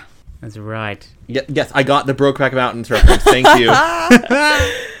swear. That's right. Yes, I got the Brokeback Mountains reference. Thank you.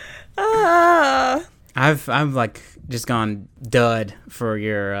 I've like just gone dud for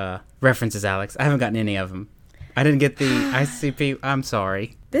your references, Alex. I haven't gotten any of them. I didn't get the ICP. I'm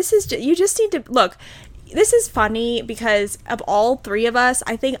sorry. This is you just need to look. This is funny because of all three of us,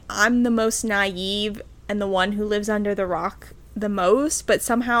 I think I'm the most naive and the one who lives under the rock the most, but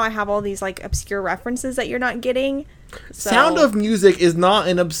somehow I have all these like obscure references that you're not getting. So. Sound of Music is not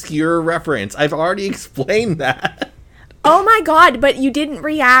an obscure reference. I've already explained that. Oh my god, but you didn't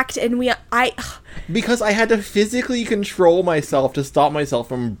react and Because I had to physically control myself to stop myself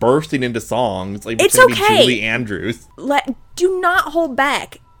from bursting into songs. Like It's pretending to be okay. Julie Andrews. do not hold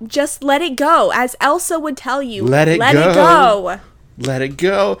back. Just let it go, as Elsa would tell you. Let it It go. go. Let it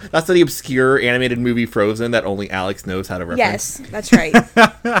go. That's the obscure animated movie Frozen that only Alex knows how to reference. Yes, that's right.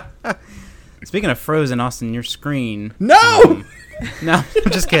 Speaking of Frozen, Austin, your screen. No! No,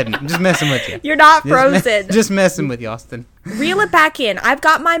 I'm just kidding. I'm just messing with you. You're not Just frozen. Just messing with you, Austin. Reel it back in. I've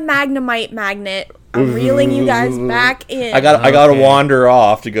got my Magnemite magnet. I'm reeling you guys back in. I got to Okay. wander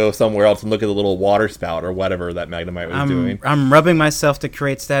off to go somewhere else and look at the little water spout or whatever that Magnemite was doing. I'm rubbing myself to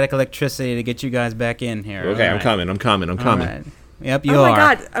create static electricity to get you guys back in here. Okay, All I'm coming. I'm coming. All right. Yep, you Oh are. my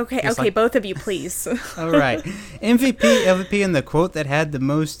god. Okay, Just okay, like- both of you, please. All right. MVP, LVP, and the quote that had the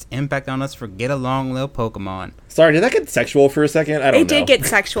most impact on us for Get Along Little Pokemon. Sorry, did that get sexual for a second? I don't know. It did get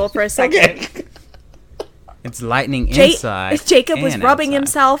sexual for a second. Okay. It's lightning inside. Jacob was and rubbing outside.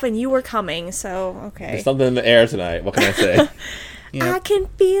 himself and you were coming, so okay. There's something in the air tonight. What can I say? Yep. I can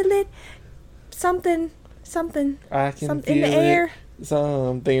feel it. Something. I can Some feel in the air. it.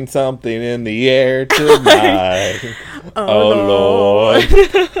 Something in the air tonight. Oh,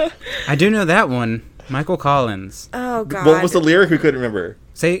 Lord. I do know that one. Michael Collins. Oh god. What was the lyric? We couldn't remember.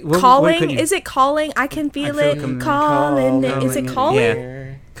 Say what calling? couldn't you- Is it calling? I can feel feel it. coming. Calling. Is it calling?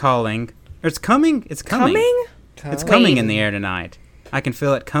 Yeah. calling? Or it's coming. It's coming. Coming? It's coming Wait. in the air tonight. I can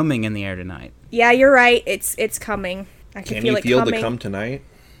feel it coming in the air tonight. Yeah, you're right. It's coming. I can, Can feel you it feel coming. the come tonight?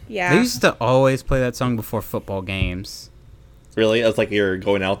 Yeah. They used to always play that song before football games. Really? It's like you're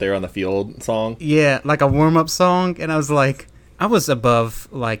going out there on the field song? Yeah, like a warm-up song, and I was like, I was above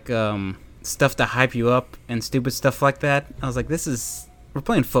like stuff to hype you up and stupid stuff like that. I was like, we're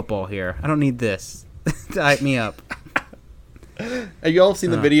playing football here. I don't need this to hype me up. Have you all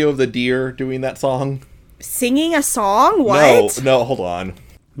seen the video of the deer doing that song? Singing a song? What? No, hold on.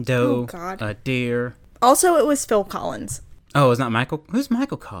 Doe, Oh, God. a deer. Also, it was Phil Collins. Oh, it's not Michael. Who's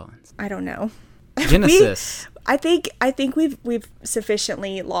Michael Collins? I don't know. Genesis. I think we've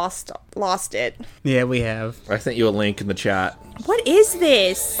sufficiently lost it. Yeah, we have. I sent you a link in the chat. What is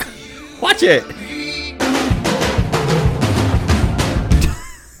this? Watch it!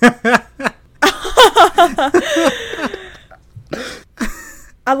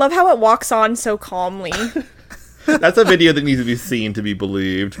 I love how it walks on so calmly. That's a video that needs to be seen to be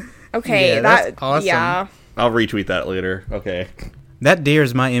believed. Okay, Yeah, that's awesome. Yeah. I'll retweet that later. Okay. That deer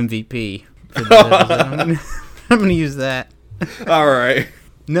is my MVP. For this episode. I'm gonna use that. Alright.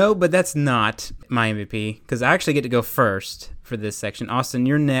 No, but that's not my MVP because I actually get to go first for this section. Austin,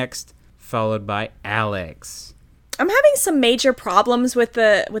 you're next, followed by Alex. I'm having some major problems with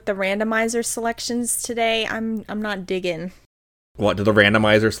the randomizer selections today. I'm not digging. What, do the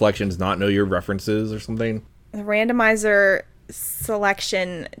randomizer selections not know your references or something? The randomizer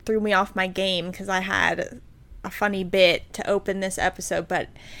selection threw me off my game because I had a funny bit to open this episode, but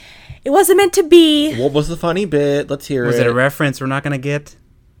it wasn't meant to be. What was the funny bit? Let's hear Was it a reference we're not gonna get?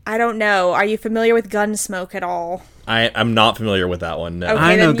 I don't know. Are you familiar with Gunsmoke at all? I'm not familiar with that one, no. Okay,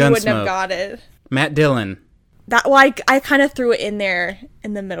 I know then you wouldn't Gunsmoke. have got it. Matt Dillon. That like I kind of threw it in there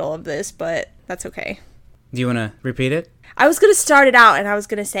in the middle of this, but that's okay. Do you want to repeat it? I was going to start it out and I was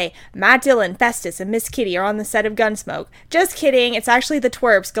going to say, Matt Dillon, Festus, and Miss Kitty are on the set of Gunsmoke. Just kidding. It's actually the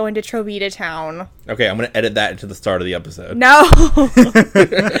twerps going to Trovita Town. Okay, I'm going to edit that into the start of the episode. No.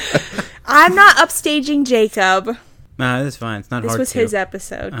 I'm not upstaging Jacob. Nah, that's fine. It's not This hard was to. his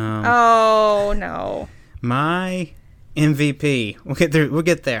episode. Oh, no. My MVP. We'll get there. We'll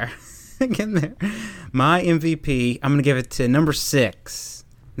get there. Get there. My MVP. I'm gonna give it to number 6,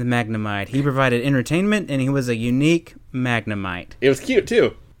 the Magnemite. He provided entertainment, and he was a unique Magnemite. It was cute,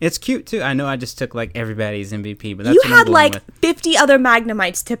 too. It's cute too. I know I just took like everybody's MVP, but that's You what I'm had going like with. 50 other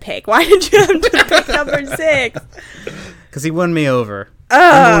Magnemites to pick. Why did you have to pick number 6? Because he won me over.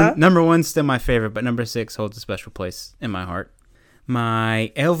 Number one's still my favorite, but number 6 holds a special place in my heart.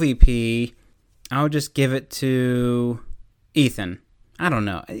 My LVP, I'll just give it to Ethan. I don't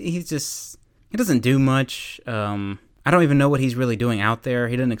know. He doesn't do much. I don't even know what he's really doing out there.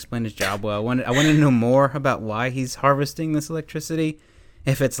 He didn't explain his job well. I wanted to know more about why he's harvesting this electricity.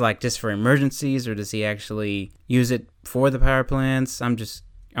 If it's like just for emergencies, or does he actually use it for the power plants? I want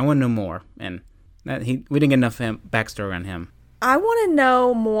to know more. And we didn't get enough backstory on him. I want to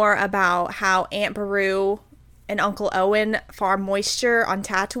know more about how Aunt Beru and Uncle Owen farm moisture on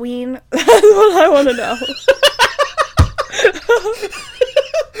Tatooine. That's what I want to know.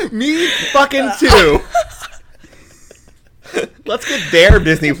 Me fucking too. Let's get their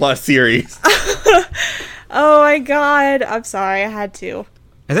Disney Plus series. Oh my god. I'm sorry, I had to.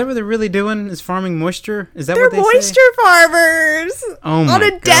 Is that what they're really doing? Is farming moisture? Is that They're what they moisture say? farmers Oh my on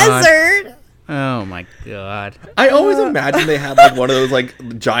a God. desert. Oh my god. I always imagine they had like one of those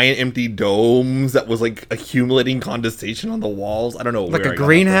like giant empty domes that was like accumulating condensation on the walls. I don't know. Like where a I got that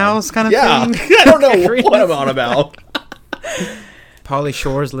greenhouse from. kind of Yeah, thing? I don't know Greenhouse. what I'm on about. Pauly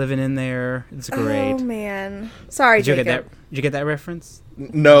Shore's living in there. It's great. Oh man. Sorry, Did you Jacob. get that? Did you get that reference?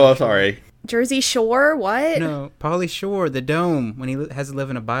 No, I'm sorry. Jersey Shore? What? No, Pauly Shore, the dome, when he has to live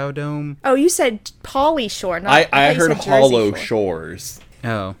in a biodome. Oh, you said Polly Shore. Not, I thought you heard said Jersey Hollow Shore. Shores.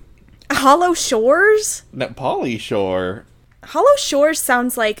 Oh, Hollow Shores? No, Polly Shore. Hollow Shores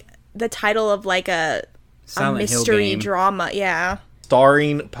sounds like the title of like a Silent Hill mystery game. drama. Yeah.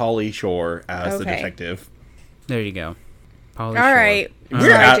 Starring Polly Shore as the Okay. detective. There you go. Pauly All Shore. right. All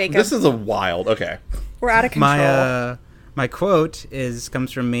Sorry, right. Jacob. This is a wild. Okay. We're out of control. My quote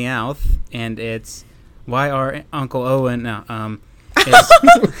comes from Meowth, and it's, "Why are Uncle Owen?" No, it's,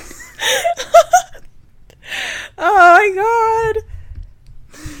 Oh my god.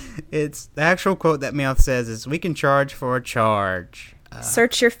 it's the actual quote that Meowth says is, "We can charge for a charge.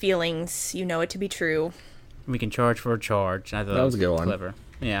 Search your feelings. You know it to be true. We can charge for a charge." I thought That was a good one. Clever.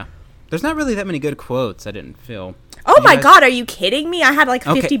 Yeah. There's not really that many good quotes. I didn't feel. Oh You my guys- god, are you kidding me? I had like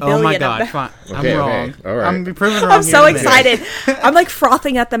 50 billion Oh my of god. them. Fine. Okay, I'm wrong. okay, all right. I'm proven wrong. I'm here so in a minute. excited. I'm like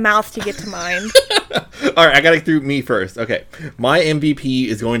frothing at the mouth to get to mine. All right, I gotta do me first. Okay, my MVP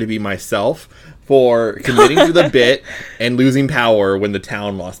is going to be myself for committing to the bit and losing power when the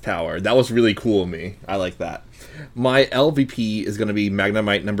town lost power. That was really cool of me. I like that. My LVP is going to be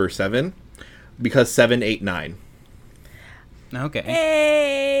Magnemite number 7 because 7, 8, 9. Okay.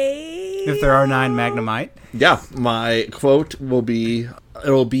 Hey. If there are 9 Magnemite. Yeah, my quote will be,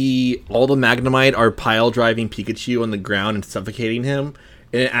 it'll be, all the Magnemite are pile driving Pikachu on the ground and suffocating him.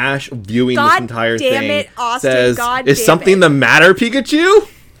 And Ash, viewing this God entire damn thing, it, Austin, says, God "Is damn something it." the matter, Pikachu?"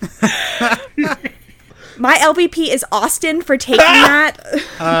 My LVP is Austin for taking that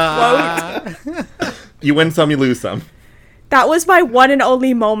quote. You win some, you lose some. That was my one and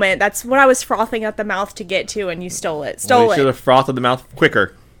only moment. That's what I was frothing at the mouth to get to, and you stole it. Well, you Stole should it. have frothed the mouth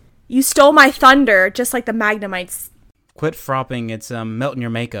quicker. You stole my thunder, just like the Magnemites. Quit fropping. It's melting your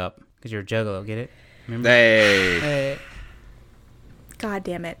makeup because you're a juggalo. Get it? Remember? Hey. Hey. God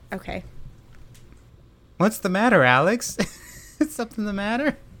damn it. Okay. What's the matter, Alex? Is something the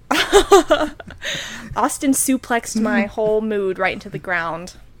matter? Austin suplexed my whole mood right into the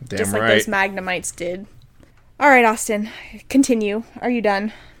ground. Damn just like right. those Magnemites did. All right, Austin. Continue. Are you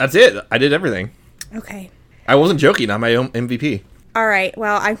done? That's it. I did everything. Okay. I wasn't joking. I'm my own MVP. All right.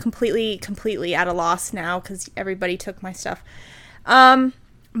 Well, I'm completely at a loss now because everybody took my stuff.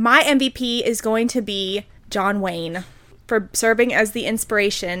 My MVP is going to be John Wayne for serving as the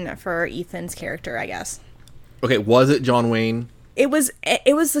inspiration for Ethan's character, I guess. Okay, was it John Wayne? It was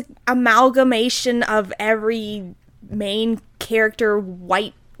an amalgamation of every main character,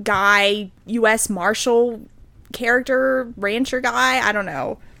 white guy, U.S. Marshal character, rancher guy. I don't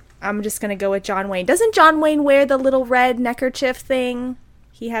know. I'm just gonna go with John Wayne. Doesn't John Wayne wear the little red neckerchief thing?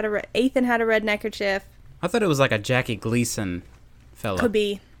 He had Ethan had a red neckerchief. I thought it was like a Jackie Gleason fella. Could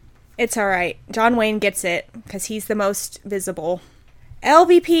be. It's all right. John Wayne gets it because he's the most visible.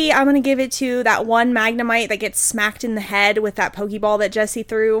 LVP, I'm going to give it to that one Magnemite that gets smacked in the head with that Pokeball that Jesse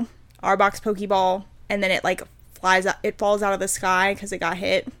threw. Our-Box Pokeball. And then it like flies up, it falls out of the sky because it got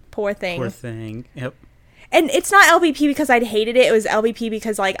hit. Poor thing. Poor thing. Yep. And it's not LVP because I'd hated it. It was LVP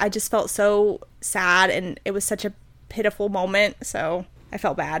because like I just felt so sad and it was such a pitiful moment. So I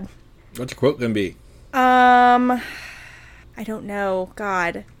felt bad. What's your quote gonna be? I don't know.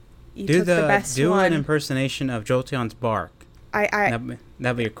 God. You Do took the best an one. impersonation of Jolteon's bark.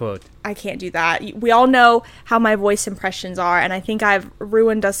 That'd be your quote. I can't do that. We all know how my voice impressions are, and I think I've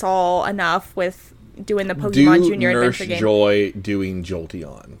ruined us all enough with doing the Pokemon Do Junior Nurse Adventure game. Joy doing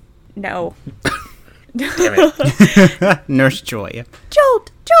Jolteon? No. Damn it. Nurse Joy.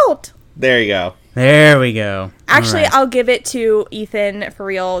 Jolt, jolt. There you go. There we go. Actually, All right. I'll give it to Ethan for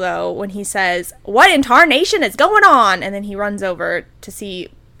real, though, when he says, "What in tarnation is going on?" And then he runs over to see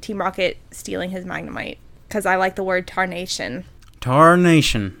Team Rocket stealing his Magnemite. Because I like the word tarnation.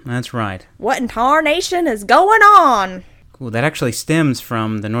 Tarnation. That's right. What in tarnation is going on? Cool. That actually stems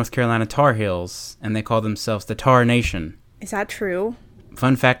from the North Carolina Tar Heels, and they call themselves the Tar Nation. Is that true?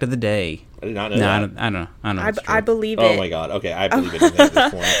 Fun fact of the day. I did not know No, that. I don't know. I don't know. if it's true. I believe it. Oh my god. Okay, I believe it at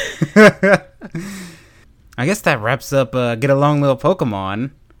this point. I guess that wraps up Get Along Little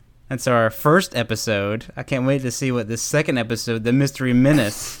Pokemon. That's our first episode. I can't wait to see what this second episode, The Mystery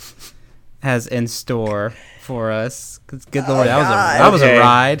Menace, has in store for us. 'Cause good lord, that was Okay. a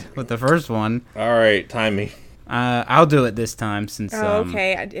ride with the first one. All right, time me. I'll do it this time since. Oh,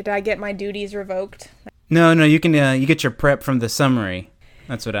 okay. Did I get my duties revoked? No, you can. You get your prep from the summary.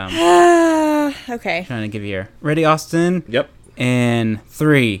 That's what I'm Okay. trying to give you here. Ready, Austin? Yep. And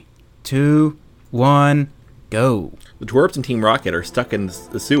 3, 2, 1, go. The twerps and Team Rocket are stuck in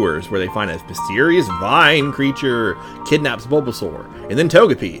the sewers where they find a mysterious vine creature kidnaps Bulbasaur, and then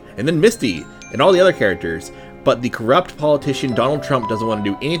Togepi, and then Misty, and all the other characters. But the corrupt politician Donald Trump doesn't want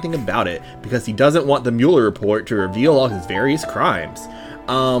to do anything about it because he doesn't want the Mueller report to reveal all his various crimes.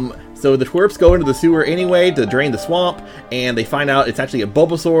 So the twerps go into the sewer anyway to drain the swamp, and they find out it's actually a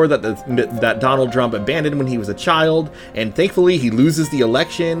Bulbasaur that Donald Trump abandoned when he was a child, and thankfully he loses the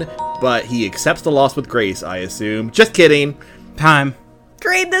election, but he accepts the loss with grace, I assume. Just kidding. Time.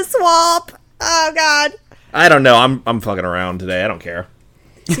 Drain the swamp. Oh, God. I don't know. I'm fucking around today. I don't care.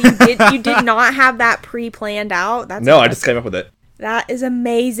 So you did not have that pre-planned out? That's No, I just came up with it. That is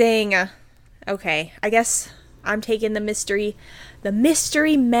amazing. Okay, I guess I'm taking the mystery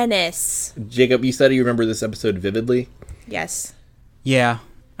menace. Jacob, you said you remember this episode vividly. Yes. Yeah.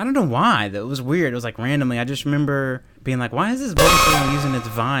 I don't know why, though. It was weird. It was like randomly. I just remember being like, why is this Bulbasaur using its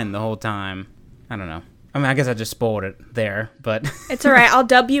vine the whole time? I don't know. I mean, I guess I just spoiled it there, but It's all right. I'll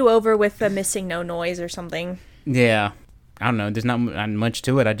dub you over with the missing no noise or something. yeah. I don't know. There's not much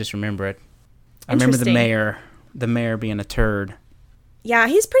to it. I just remember it. I remember the Interesting. mayor being a turd. Yeah,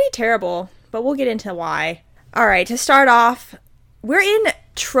 he's pretty terrible, but we'll get into why. All right, to start off, we're in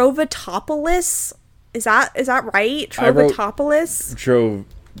Trovatopolis. Is that right? I wrote- Trovatopolis?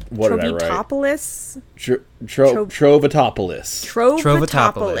 What did I write? Trovatopolis? Trovatopolis.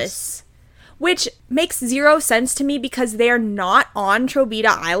 Trovatopolis. Which makes zero sense to me because they're not on Trovita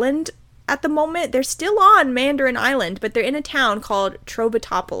Island at the moment. They're still on Mandarin Island, but they're in a town called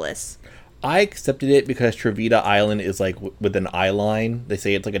Trovatopolis. I accepted it because Trovita Island is like with an eye line. They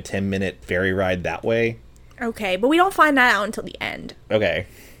say it's like a 10-minute ferry ride that way. Okay, but we don't find that out until the end. Okay.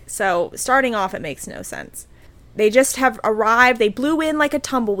 So, starting off, it makes no sense. They just have arrived, they blew in like a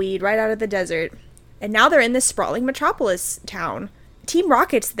tumbleweed right out of the desert, and now they're in this sprawling metropolis town. Team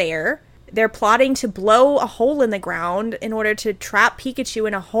Rocket's there. They're plotting to blow a hole in the ground in order to trap Pikachu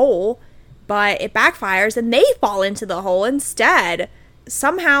in a hole, but it backfires and they fall into the hole instead.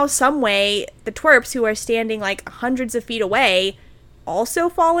 Somehow, someway, the twerps who are standing like hundreds of feet away also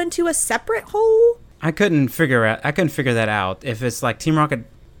fall into a separate hole? I couldn't figure that out. If it's like Team Rocket,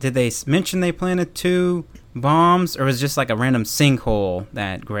 did they mention they planted 2 bombs, or was it just like a random sinkhole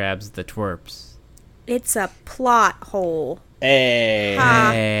that grabs the twerps? It's a plot hole. Hey. Ha,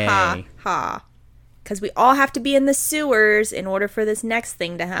 Hey. ha, ha. Because we all have to be in the sewers in order for this next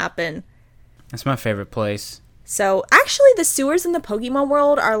thing to happen. That's my favorite place. So, actually, the sewers in the Pokemon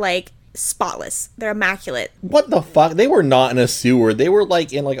world are, like, spotless. They're immaculate. What the fuck? They were not in a sewer. They were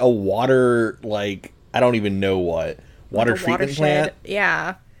like in like a water, like I don't even know what water Like a treatment watershed. plant.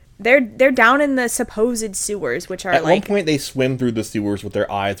 Yeah. They're down in the supposed sewers, which are At like... one point, they swim through the sewers with their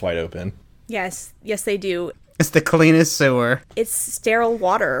eyes wide open. Yes, they do. It's the cleanest sewer. It's sterile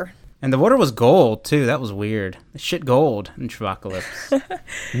water. And the water was gold, too. That was weird. Shit gold in Travocalypse.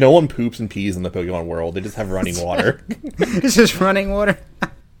 No one poops and pees in the Pokemon world. They just have running water. It's just running water.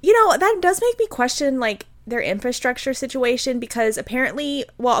 You know, that does make me question, like, their infrastructure situation, because apparently,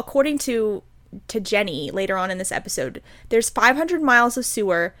 well, according to Jenny later on in this episode, there's 500 miles of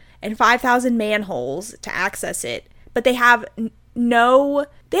sewer and 5,000 manholes to access it, but they have no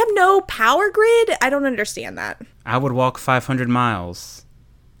power grid? I don't understand that. I would walk 500 miles.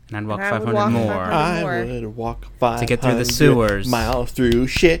 And I'd walk And I would 500 walk more. 500 I more. would walk 500 To get through the sewers. miles through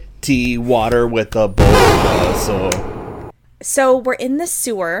shitty water with a Bulbasaur. So we're in the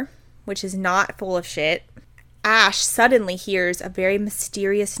sewer, which is not full of shit. Ash suddenly hears a very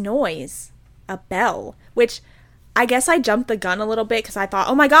mysterious noise. A bell. Which, I guess I jumped the gun a little bit because I thought,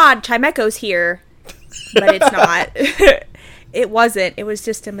 oh my god, Chimecho's here. But it's not. It wasn't. It was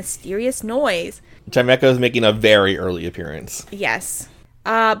just a mysterious noise. Chimecho is making a very early appearance. Yes.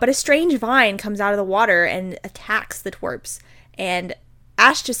 But a strange vine comes out of the water and attacks the twerps. And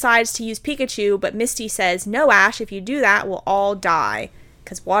Ash decides to use Pikachu, but Misty says, no, Ash, if you do that, we'll all die.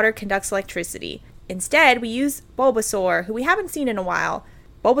 Because water conducts electricity. Instead, we use Bulbasaur, who we haven't seen in a while.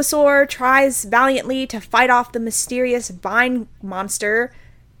 Bulbasaur tries valiantly to fight off the mysterious vine monster,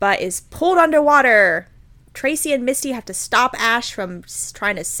 but is pulled underwater. Tracy and Misty have to stop Ash from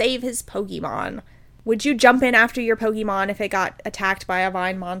trying to save his Pokemon. Would you jump in after your Pokemon if it got attacked by a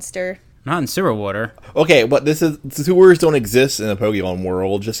vine monster? Not in sewer water. Okay, but sewers don't exist in the Pokemon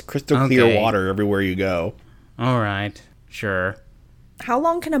world. Just crystal clear Okay. water everywhere you go. All right. Sure. How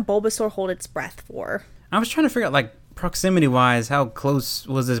long can a Bulbasaur hold its breath for? I was trying to figure out, like, proximity-wise, how close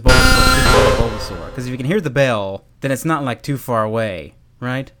was this Bulbasaur to Bulbasaur? Because if you can hear the bell, then it's not, like, too far away,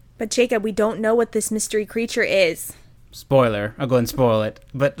 right? But Jacob, we don't know what this mystery creature is. Spoiler. I'll go ahead and spoil it.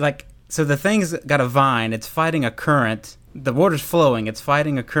 But, like, so the thing's got a vine. It's fighting a current. The water's flowing. It's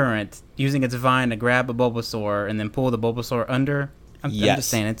fighting a current, using its vine to grab a Bulbasaur and then pull the Bulbasaur under. I'm just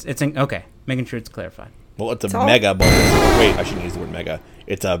saying, it's okay. Making sure it's clarified. Well, it's a all- mega Bulbasaur. Wait, I shouldn't use the word mega.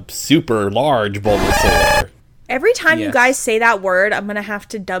 It's a super large Bulbasaur. Every time you Yes. guys say that word, I'm going to have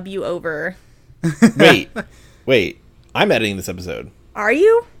to dub you over. Wait. I'm editing this episode. Are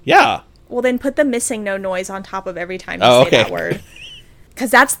you? Yeah. Well, then put the missing no noise on top of every time you Oh, say okay. that word.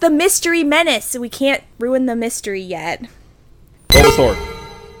 Because that's the mystery menace. So we can't ruin the mystery yet. Bulbasaur.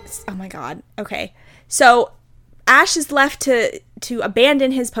 Oh my god. Okay. So Ash is left to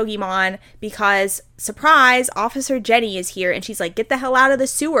abandon his Pokemon because, surprise, Officer Jenny is here. And she's like, get the hell out of the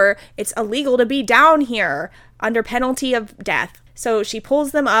sewer. It's illegal to be down here under penalty of death. So she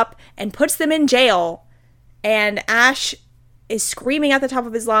pulls them up and puts them in jail. And Ash is screaming at the top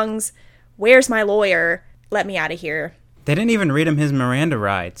of his lungs, where's my lawyer? Let me out of here. They didn't even read him his Miranda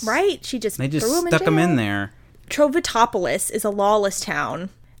rights. Right? She just They just threw him stuck him jail. in there. Trovitopolis is a lawless town,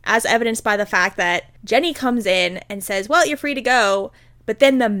 as evidenced by the fact that Jenny comes in and says, well, you're free to go, but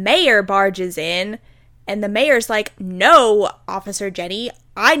then the mayor barges in, and the mayor's like, no, Officer Jenny,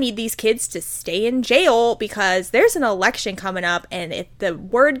 I need these kids to stay in jail because there's an election coming up, and if the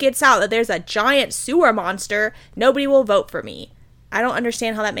word gets out that there's a giant sewer monster, nobody will vote for me. I don't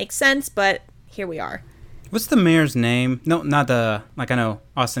understand how that makes sense, but here we are. What's the mayor's name? No, not the... Like, I know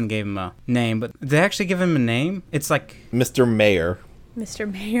Austin gave him a name, but did they actually give him a name? It's like Mr. Mayor.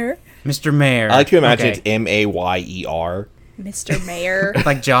 Mr. Mayor? Mr. Mayor. I like to imagine Okay. it's Mayer. Mr. Mayor.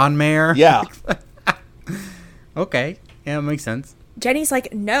 Like John Mayer? Yeah. Okay. Yeah, it makes sense. Jenny's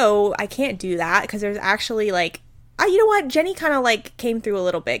like, no, I can't do that because there's actually like, you know what? Jenny kind of like came through a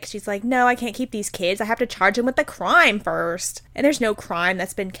little bit 'cause she's like, no, I can't keep these kids. I have to charge them with the crime first. And there's no crime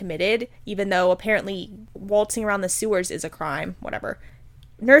that's been committed, even though apparently waltzing around the sewers is a crime. Whatever.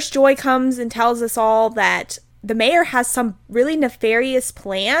 Nurse Joy comes and tells us all that the mayor has some really nefarious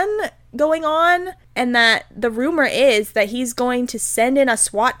plan going on, and that the rumor is that he's going to send in a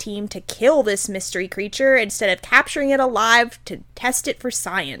SWAT team to kill this mystery creature instead of capturing it alive to test it for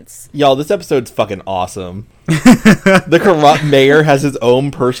science. Y'all, this episode's fucking awesome. The corrupt mayor has his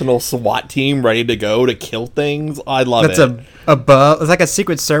own personal SWAT team ready to go to kill things. I love That's it. above... It's like a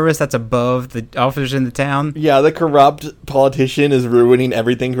secret service that's above the officers in the town. Yeah, the corrupt politician is ruining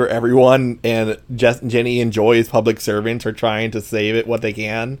everything for everyone, and Jenny and Joy's public servants are trying to save it what they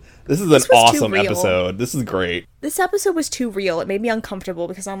can. This is an was too awesome real. episode. This is great. This episode was too real. It made me uncomfortable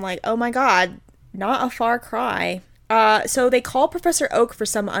because I'm like, oh my god, not a far cry. So they call Professor Oak for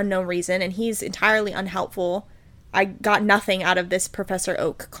some unknown reason, and he's entirely unhelpful. I got nothing out of this Professor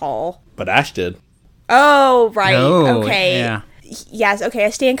Oak call. But Ash did. Oh, right. Oh, okay. yeah. Yes, okay,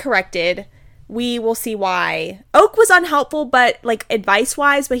 I stand corrected. We will see why. Oak was unhelpful, but, like,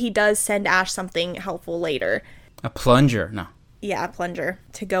 advice-wise, but he does send Ash something helpful later. A plunger. No. Yeah, a plunger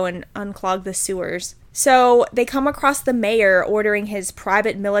to go and unclog the sewers. So they come across the mayor ordering his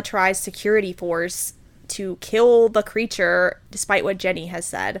private militarized security force to kill the creature, despite what Jenny has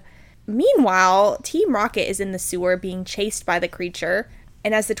said. Meanwhile, Team Rocket is in the sewer being chased by the creature,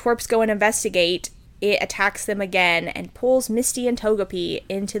 and as the twerps go and investigate, it attacks them again and pulls Misty and Togepi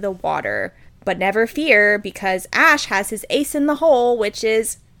into the water. But never fear, because Ash has his ace in the hole, which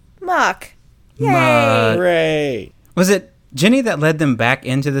is Muck. Yay! Muck. Hooray! Was it Jenny that led them back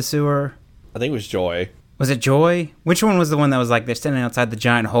into the sewer? I think it was Joy. Was it Joy? Which one was the one that was like, they're standing outside the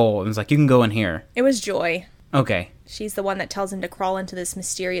giant hole and was like, you can go in here? It was Joy. Okay. She's the one that tells him to crawl into this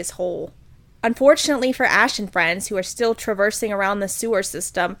mysterious hole. Unfortunately for Ash and friends, who are still traversing around the sewer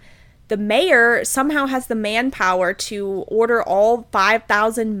system, the mayor somehow has the manpower to order all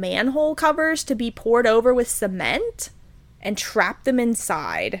 5,000 manhole covers to be poured over with cement. and trap them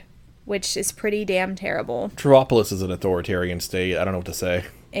inside, which is pretty damn terrible. Metropolis is an authoritarian state. I don't know what to say.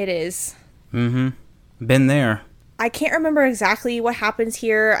 It is. Been there. I can't remember exactly what happens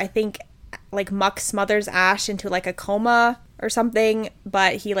here. I think like Muck smothers Ash into like a coma or something,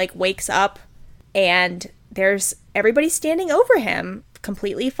 but he like wakes up and there's everybody standing over him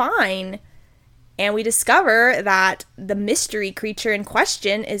completely fine. And we discover that the mystery creature in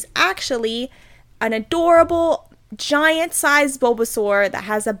question is actually an adorable giant-sized Bulbasaur that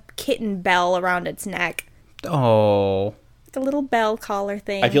has a kitten bell around its neck. Oh. The little bell collar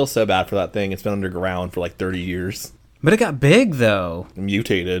thing. I feel so bad for that thing. It's been underground for like 30 years. But it got big, though.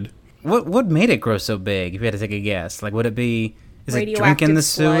 Mutated. What made it grow so big, if you had to take a guess? Like, would it be... Is it Radioactive drinking the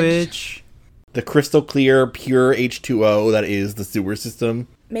sludge. sewage? The crystal clear, pure H2O that is the sewer system.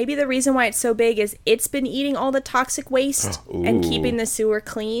 Maybe the reason why it's so big is it's been eating all the toxic waste and Ooh. keeping the sewer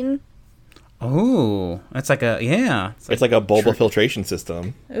clean. Oh, that's like a... Yeah. It's like a bulba filtration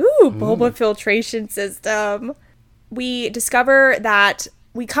system. Ooh, bulba filtration system. We discover that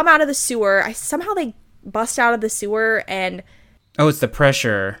we come out of the sewer. Somehow they bust out of the sewer and... Oh, it's the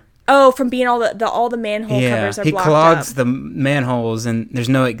pressure. Oh, from being all the manhole covers are he blocked clogs up. the manholes, and there's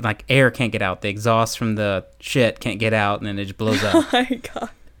no, like, air can't get out. The exhaust from the shit can't get out, and then it just blows up. Oh my god.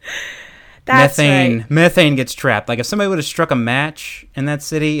 That's right. Methane gets trapped. Like, if somebody would have struck a match in that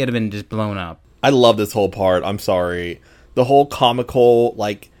city, it'd have been just blown up. I love this whole part. I'm sorry. The whole comical,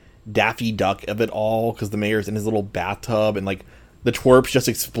 like, Daffy Duck of it all, because the mayor's in his little bathtub, and, like, the twerps just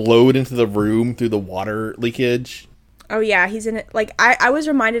explode into the room through the water leakage. Oh yeah, he's in it. Like I was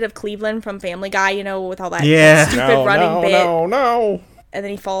reminded of Cleveland from Family Guy, you know, with all that Yeah. stupid running bit. No. And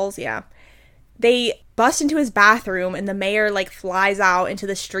then he falls, yeah. They bust into his bathroom and the mayor like flies out into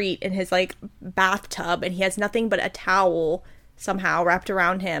the street in his like bathtub and he has nothing but a towel somehow wrapped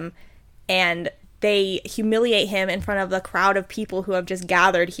around him, and they humiliate him in front of the crowd of people who have just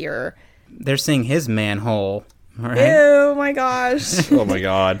gathered here. They're seeing his manhole. All right? Ew, my gosh. Oh my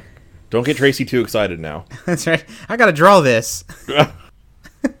god. Don't get Tracy too excited now. That's right. I gotta draw this.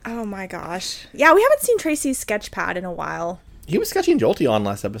 Oh my gosh. Yeah, we haven't seen Tracy's sketch pad in a while. He was sketching Jolteon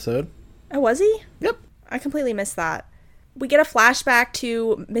last episode. Oh, was he? Yep. I completely missed that. We get a flashback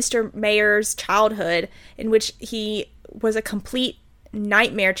to Mr. Mayer's childhood in which he was a complete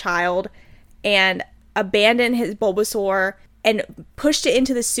nightmare child and abandoned his Bulbasaur and pushed it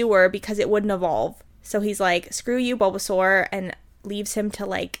into the sewer because it wouldn't evolve. So he's like, screw you, Bulbasaur, and leaves him to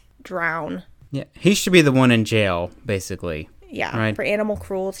like drown. Yeah, he should be the one in jail, basically. Yeah, Right. for animal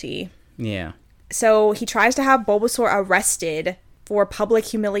cruelty. Yeah. So he tries to have Bulbasaur arrested for public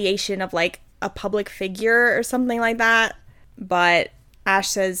humiliation of like a public figure or something like that. But Ash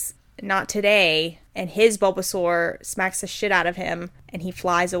says, not today. And his Bulbasaur smacks the shit out of him and he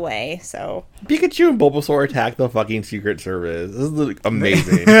flies away. So Pikachu and Bulbasaur attack the fucking Secret Service. This is like,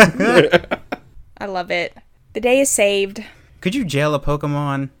 amazing. I love it. The day is saved. Could you jail a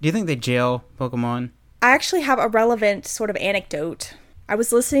Pokemon? Do you think they jail Pokemon? I actually have a relevant sort of anecdote. I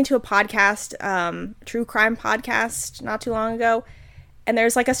was listening to a podcast, true crime podcast, not too long ago, and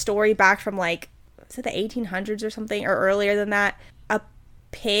there's like a story back from like, was it the 1800s or something, or earlier than that? A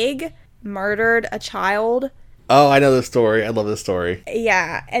pig murdered a child. Oh, I know this story. I love this story.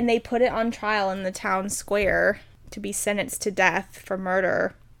 Yeah, and they put it on trial in the town square to be sentenced to death for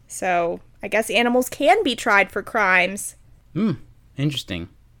murder. So I guess animals can be tried for crimes. Interesting.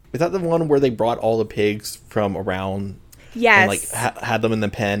 Is that the one where they brought all the pigs from around Yes. and like had them in the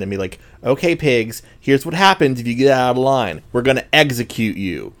pen and be like, okay, pigs, here's what happens if you get out of line. We're going to execute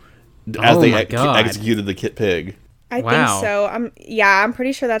you. As Oh they my God. executed the pig. I Wow. think so. I'm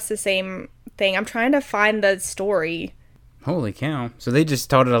pretty sure that's the same thing. I'm trying to find the story. Holy cow. So they just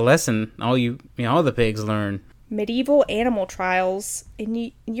taught it a lesson. All the pigs learn. Medieval animal trials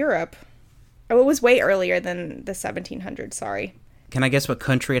in Europe. Oh, it was way earlier than the 1700s, sorry. Can I guess what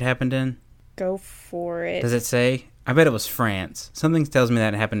country it happened in? Go for it. Does it say? I bet it was France. Something tells me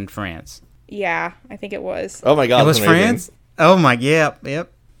that it happened in France. Yeah, I think it was. Oh my god, It was that's amazing. France? Oh my, yep.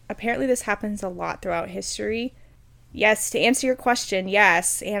 Apparently this happens a lot throughout history. Yes, to answer your question,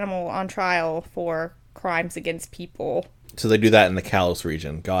 yes, animal on trial for crimes against people. So they do that in the Kalos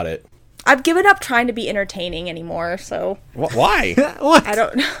region. Got it. I've given up trying to be entertaining anymore, so Why? What? I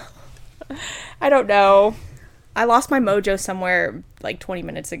don't know. I don't know. I lost my mojo somewhere like 20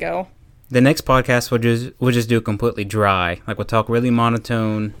 minutes ago. The next podcast we'll just do completely dry. Like we'll talk really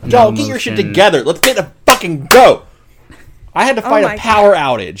monotone. Joe, get your shit together. Let's get a fucking go. I had to fight my a power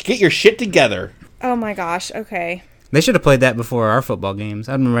outage. Get your shit together. Oh my gosh, okay. They should have played that before our football games.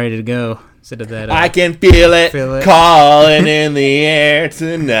 I'd been ready to go instead of that. I can feel it, Feel it. calling in the air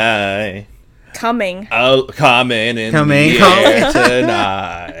tonight. Coming. Oh, coming in Coming. the air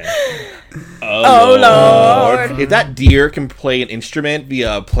tonight. Oh, Lord. If that deer can play an instrument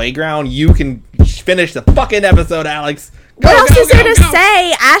via playground, you can finish the fucking episode, Alex. Go, What else go, is there go, to go.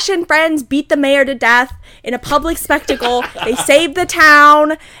 say? Ash and friends beat the mayor to death in a public spectacle. They saved the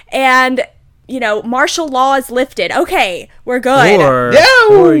town, and, you know, martial law is lifted. Okay, we're good.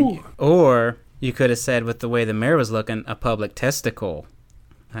 Or you could have said, with the way the mayor was looking, a public testicle.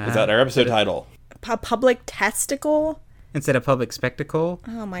 Is that our episode title? A public testicle? Instead of public spectacle?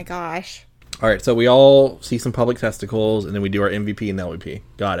 Oh my gosh. All right, so we all see some public testicles, and then we do our MVP and LVP.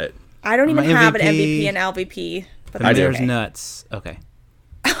 Got it. I don't even My have an MVP MVP and LVP. But The I do. mayor's okay. nuts. Okay.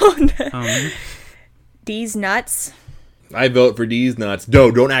 Oh, no. Um, These nuts. I vote for D's nuts.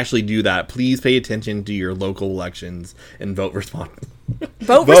 No, don't actually do that. Please pay attention to your local elections and vote responsibly.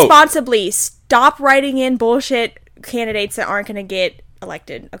 Vote responsibly. Stop writing in bullshit candidates that aren't going to get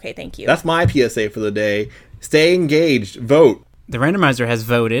elected. Okay, thank you. That's my PSA for the day. Stay engaged. Vote. the randomizer has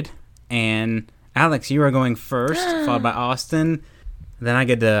voted, and Alex, you are going first, followed by Austin. Then I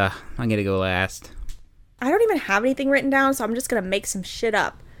get to go last. I don't even have anything written down, so I'm just going to make some shit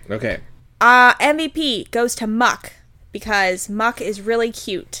up. Okay. MVP goes to Muck, because Muck is really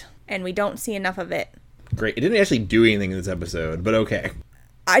cute, and we don't see enough of it. Great. It didn't actually do anything in this episode, but okay.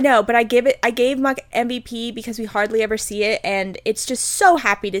 I know, but I gave Muck MVP because we hardly ever see it, and it's just so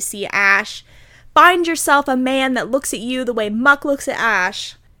happy to see Ash. Find yourself a man that looks at you the way Muck looks at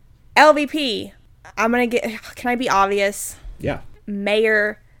Ash. LVP. Can I be obvious? Yeah.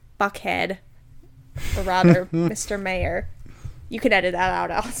 Mayor Buckhead. Or rather, Mr. Mayor. You can edit that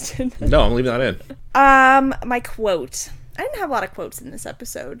out, Austin. No, I'm leaving that in. My quote. I didn't have a lot of quotes in this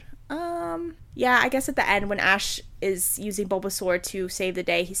episode. Yeah, I guess at the end when Ash is using Bulbasaur to save the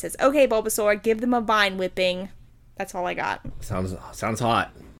day, he says, "Okay, Bulbasaur, give them a vine whipping." That's all I got. Sounds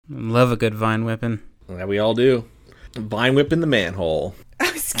hot. Love a good vine whipping. Yeah, we all do. Vine whip in the manhole.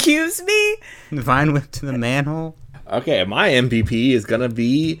 Excuse me? Vine whip to the manhole? Okay, my MVP is gonna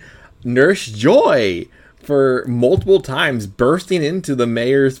be Nurse Joy for multiple times bursting into the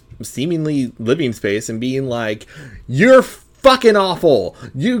mayor's seemingly living space and being like, "You're fucking awful.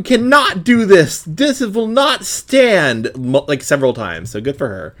 You cannot do this. This will not stand," like several times. So good for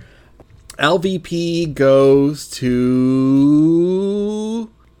her. LVP goes to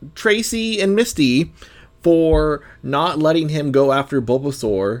Tracy and Misty for not letting him go after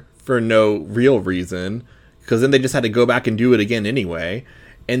Bulbasaur for no real reason, because then they just had to go back and do it again anyway.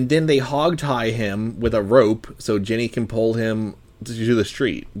 And then they hog tie him with a rope so Jenny can pull him to the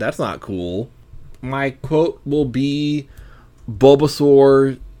street. That's not cool. My quote will be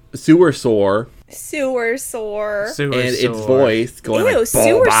Bulbasaur sewer sore, Sewer sore. Sewer and its sore. voice going Ew, like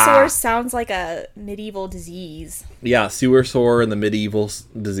sewer "Bulba." sore sounds like a medieval disease. Yeah, sewer sore and the medieval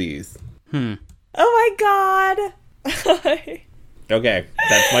disease. Oh my god. Okay,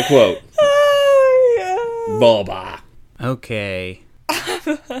 that's my quote. Bulba. Okay.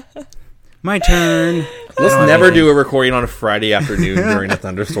 My turn. Let's don't never have do a recording on a Friday afternoon during a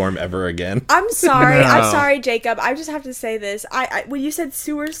thunderstorm ever again. I'm sorry. No. I'm sorry, Jacob. I just have to say this. I when you said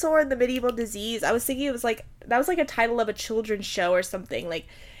sewer sore and the medieval disease, I was thinking it was like that was like a title of a children's show or something. Like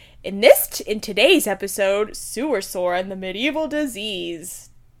in today's episode, sewer sore and the medieval disease.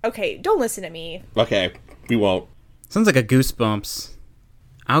 Okay, don't listen to me. Okay, we won't. Sounds like a Goosebumps.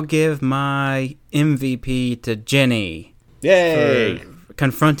 I'll give my MVP to Jenny Yay! for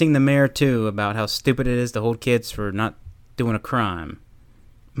confronting the mayor too about how stupid it is to hold kids for not doing a crime.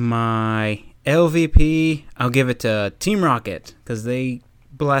 My LVP, I'll give it to Team Rocket because they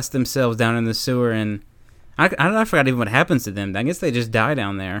blast themselves down in the sewer, and I forgot even what happens to them. I guess they just die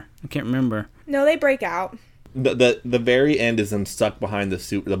down there. I can't remember. No, they break out. The very end is them stuck behind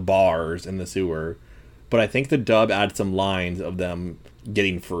the bars in the sewer, but I think the dub adds some lines of them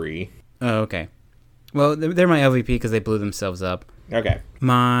getting free. Oh, okay. Well, they're my LVP because they blew themselves up. Okay.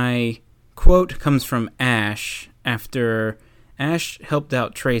 My quote comes from Ash after Ash helped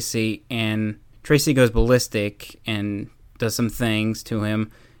out Tracy, and Tracy goes ballistic and does some things to him,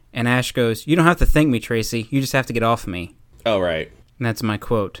 and Ash goes, "You don't have to thank me, Tracy. You just have to get off me." Oh, right. And that's my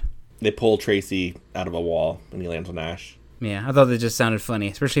quote. They pull Tracy out of a wall and he lands on Ash. Yeah, I thought that just sounded funny,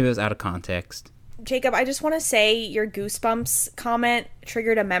 especially if it was out of context. Jacob, I just want to say your Goosebumps comment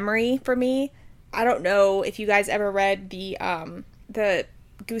triggered a memory for me. I don't know if you guys ever read the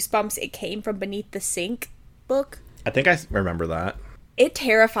Goosebumps It Came From Beneath the Sink book. I think I remember that. It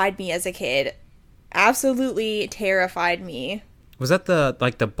terrified me as a kid. Absolutely terrified me. Was that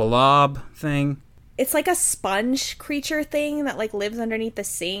the blob thing? It's like a sponge creature thing that like lives underneath the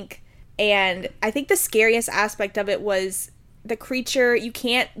sink. And I think the scariest aspect of it was the creature, you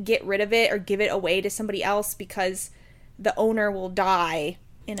can't get rid of it or give it away to somebody else because the owner will die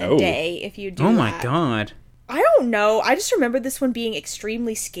in a day if you do Oh my that. god. I don't know. I just remember this one being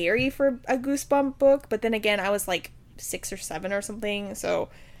extremely scary for a Goosebump book, but then again, I was like 6 or 7 or something, so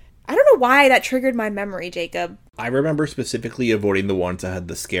I don't know why that triggered my memory, Jacob. I remember specifically avoiding the ones that had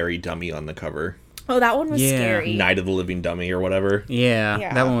the scary dummy on the cover. Oh, that one was Yeah. scary. Night of the Living Dummy or whatever. Yeah,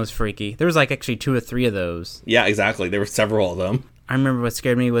 Yeah. that one was freaky. There was like actually 2 or 3 of those. Yeah, exactly. There were several of them. I remember what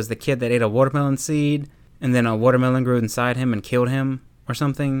scared me was the kid that ate a watermelon seed, and then a watermelon grew inside him and killed him or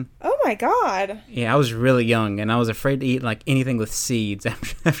something. Oh my god. Yeah, I was really young, and I was afraid to eat like anything with seeds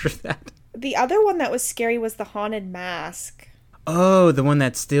after that. The other one that was scary was the Haunted Mask. Oh, the one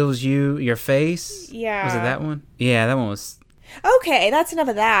that steals your face? Yeah. Was it that one? Yeah, that one was... Okay, that's enough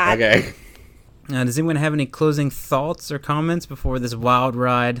of that. Okay. Does anyone have any closing thoughts or comments before this wild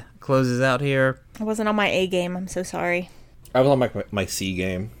ride closes out here? I wasn't on my A game. I'm so sorry. I was on my C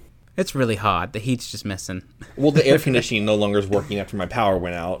game. It's really hot. The heat's just missing. Well, the air conditioning no longer is working after my power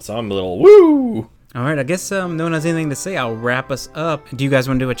went out, so I'm a little woo! All right, I guess no one has anything to say. I'll wrap us up. Do you guys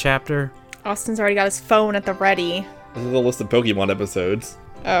want to do a chapter? Austin's already got his phone at the ready. This is a list of Pokemon episodes.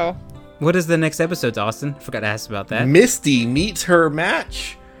 Oh. What is the next episode, Austin? Forgot to ask about that. Misty meets her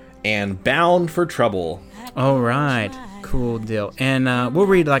match and Bound for Trouble. All right. Cool deal. And we'll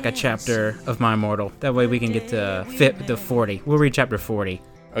read like a chapter of My Immortal. That way we can get to 40. We'll read chapter 40.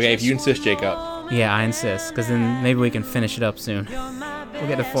 Okay, if you insist, Jacob. Yeah, I insist, because then maybe we can finish it up soon. We'll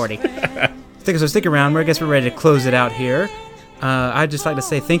get to 40. So stick around. I guess we're ready to close it out here. I'd just like to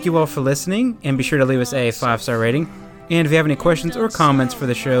say thank you all for listening, and be sure to leave us a 5-star rating. And if you have any questions or comments for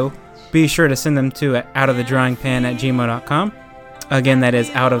the show, be sure to send them to outofthedryingpan@gmail.com. Again, that is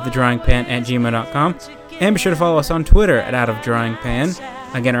outofthedryingpan@gmail.com. And be sure to follow us on Twitter at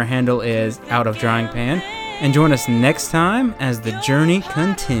outofdryingpan. Again, our handle is outofdryingpan. And join us next time as the journey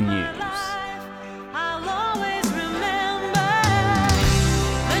continues. I'll always remember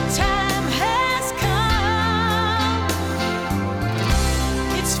the time has come.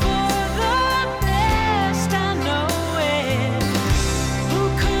 It's for the best, I know it. Who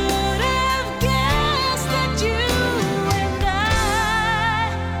could have guessed that you and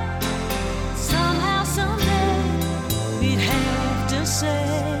I somehow, someday we'd have to say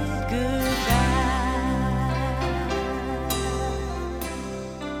goodbye.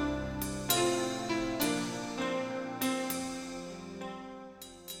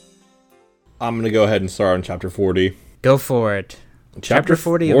 I'm going to go ahead and start on chapter 40. Go for it. Chapter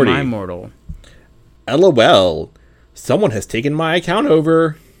 40 of My Immortal. LOL. Someone has taken my account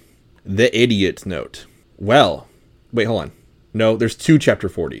over. The idiot's note. Well, wait, hold on. No, there's 2 chapter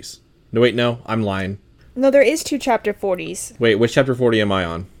 40s. No, wait, no, I'm lying. No, there is 2 chapter 40s. Wait, which chapter 40 am I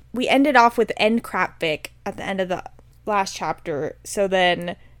on? We ended off with N Crapvic at the end of the last chapter. So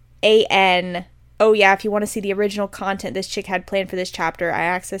then AN. Oh yeah, if you want to see the original content this chick had planned for this chapter, I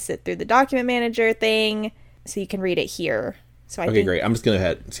access it through the document manager thing, so you can read it here. So I Okay, think, great. I'm just going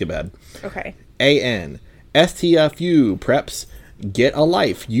to skip ahead. Okay. AN. STFU preps. Get a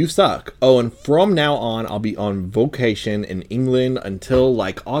life. You suck. Oh, and from now on, I'll be on vacation in England until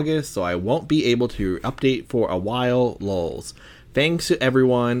like August, so I won't be able to update for a while. Lols. Thanks to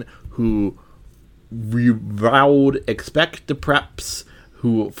everyone who revowed expect the preps,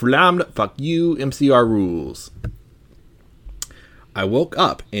 who flammed fuck you MCR rules. I woke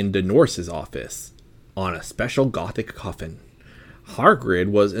up in the Norse's office on a special gothic coffin. Hagrid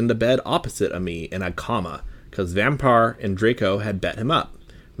was in the bed opposite of me in a coma, because Vampire and Draco had bet him up.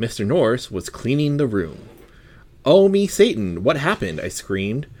 Mr. Norse was cleaning the room. Oh me Satan, what happened? I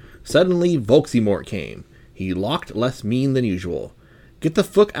screamed. Suddenly Volksimort came. He looked less mean than usual. Get the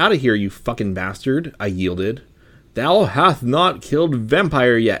fuck out of here, you fucking bastard, I yielded. Thou hast not killed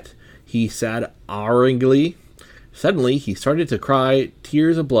Vampire yet, he said aurringly. Suddenly he started to cry,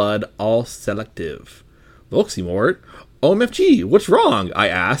 tears of blood, all selective. Volksimort, OMFG, what's wrong? I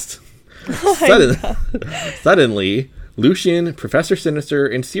asked. Suddenly, Lucian, Professor Sinister,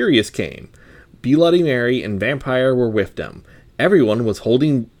 and Sirius came. Bloody Mary and Vampire were with them. Everyone was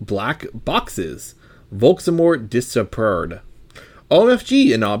holding black boxes. Volksimort disappeared. OMFG,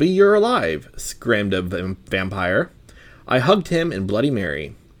 Inabi, you're alive, screamed a vampire. I hugged him and Bloody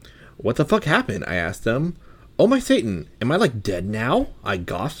Mary. What the fuck happened? I asked them. Oh my Satan, am I like dead now? I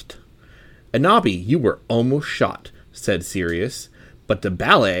gasped. Inabi, you were almost shot, said Sirius. But the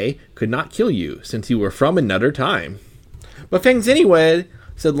ballet could not kill you, since you were from another time. But thanks anyway,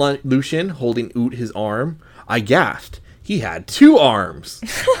 said Lucian, holding out his arm. I gasped. He had 2 arms.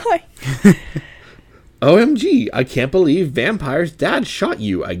 OMG, I can't believe Vampire's dad shot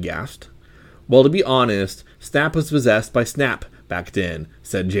you, I gasped. Well, to be honest, Snap was possessed by Snap back then,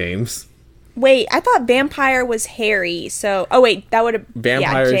 said James. Wait, I thought vampire was Harry. So, oh wait, that would have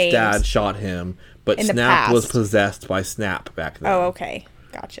Vampire's James. dad shot him, but In the Snap was past. possessed by Snap back then. Oh, okay,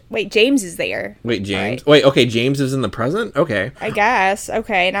 gotcha. Wait, James is there. Wait, James? Right. Wait, okay, James is in the present? Okay. I guess.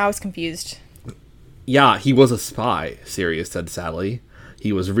 Okay, now I was confused. Yeah, he was a spy, Sirius said sadly.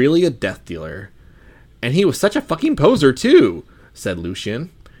 He was really a death dealer. And he was such a fucking poser, too, said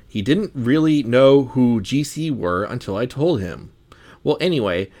Lucian. He didn't really know who GC were until I told him. Well,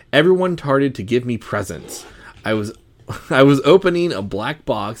 anyway, everyone started to give me presents. I was opening a black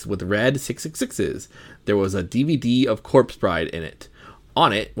box with red 666s. There was a DVD of Corpse Bride in it.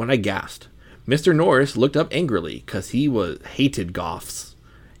 On it, when I gasped. Mr. Norris looked up angrily, cause he hated goths.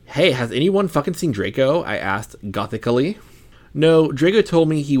 Hey, has anyone fucking seen Draco? I asked gothically. No, Draco told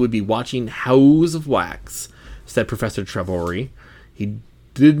me he would be watching House of Wax, said Professor Trelawney. He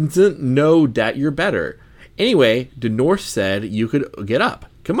didn't know that you're better. Anyway, the Norse said you could get up.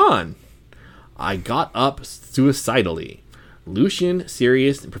 Come on. I got up suicidally. Lucian,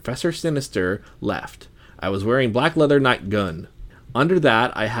 Sirius, and Professor Sinister left. I was wearing black leather nightgown. Under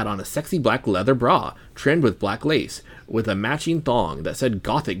that, I had on a sexy black leather bra, trimmed with black lace, with a matching thong that said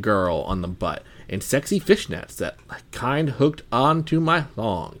Gothic Girl on the butt, and sexy fishnets that kind hooked onto my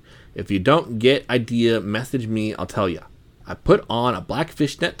thong. If you don't get idea, message me, I'll tell ya. I put on a black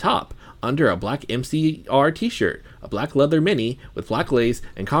fishnet top, under a black MCR t-shirt, a black leather mini with black lace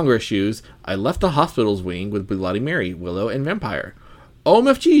and Congress shoes. I left the hospital's wing with Bloody Mary, Willow, and Vampire.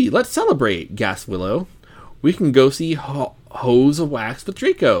 OMFG, let's celebrate, gasped Willow. We can go see Hose of Wax with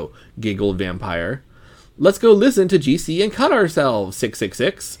Draco, giggled Vampire. Let's go listen to GC and cut ourselves,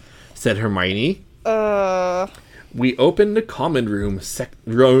 666, said Hermione. We opened the common room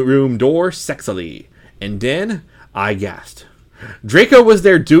room door sexily, and then I gasped. Draco was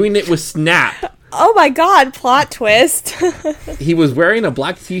there doing it with Snap. Oh my god, plot twist. He was wearing a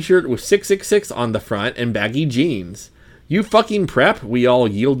black t-shirt with 666 on the front and baggy jeans. You fucking prep, we all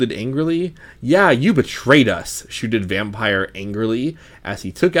yielded angrily. Yeah, you betrayed us, shooted Vampire angrily as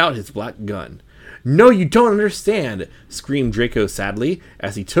he took out his black gun. No, you don't understand, screamed Draco sadly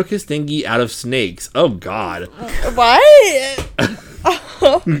as he took his thingy out of Snake's. Oh god. What?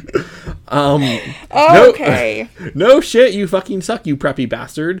 Okay. No shit, you fucking suck, you preppy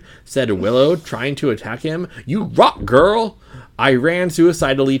bastard, said Willow, trying to attack him. You rock, girl! I ran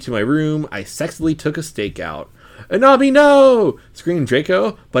suicidally to my room. I sexily took a stake out. Anabi, no! Screamed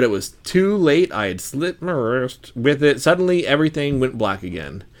Draco, but it was too late. I had slit my wrist with it. Suddenly, everything went black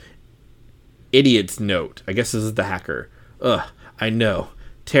again. Idiot's note. I guess this is the hacker. Ugh, I know.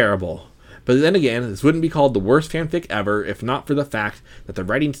 Terrible. But then again, this wouldn't be called the worst fanfic ever if not for the fact that the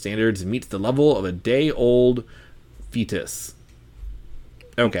writing standards meets the level of a day-old fetus.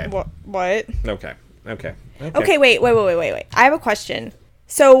 Okay. What? Okay. Okay, wait. I have a question.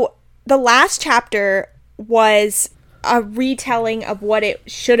 So, the last chapter was a retelling of what it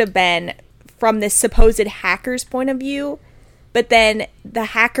should have been from this supposed hacker's point of view, but then the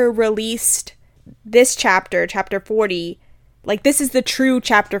hacker released this chapter, chapter 40. Like, this is the true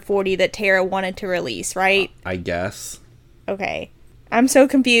chapter 40 that Tara wanted to release, right? I guess. Okay. I'm so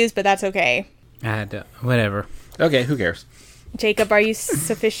confused, but that's okay. Whatever. Okay, who cares? Jacob, are you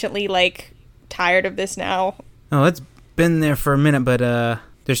sufficiently, tired of this now? Oh, it's been there for a minute, but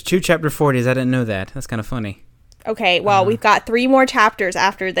there's 2 chapter 40s. I didn't know that. That's kind of funny. Okay, well, we've got 3 more chapters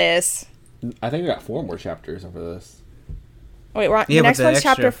after this. I think we got 4 more chapters over this. Wait, we're on, Yeah, the next with the one's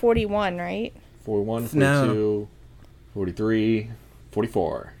chapter extra. 41, right? 41, 42, No. 43,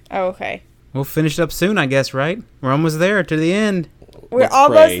 44. Oh, okay. We'll finish it up soon, I guess, right? We're almost there to the end. We're Let's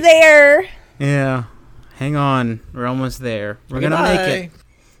almost pray. there. Yeah. Hang on. We're almost there. We're going to make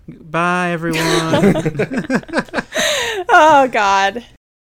it. Bye, everyone. Oh, God.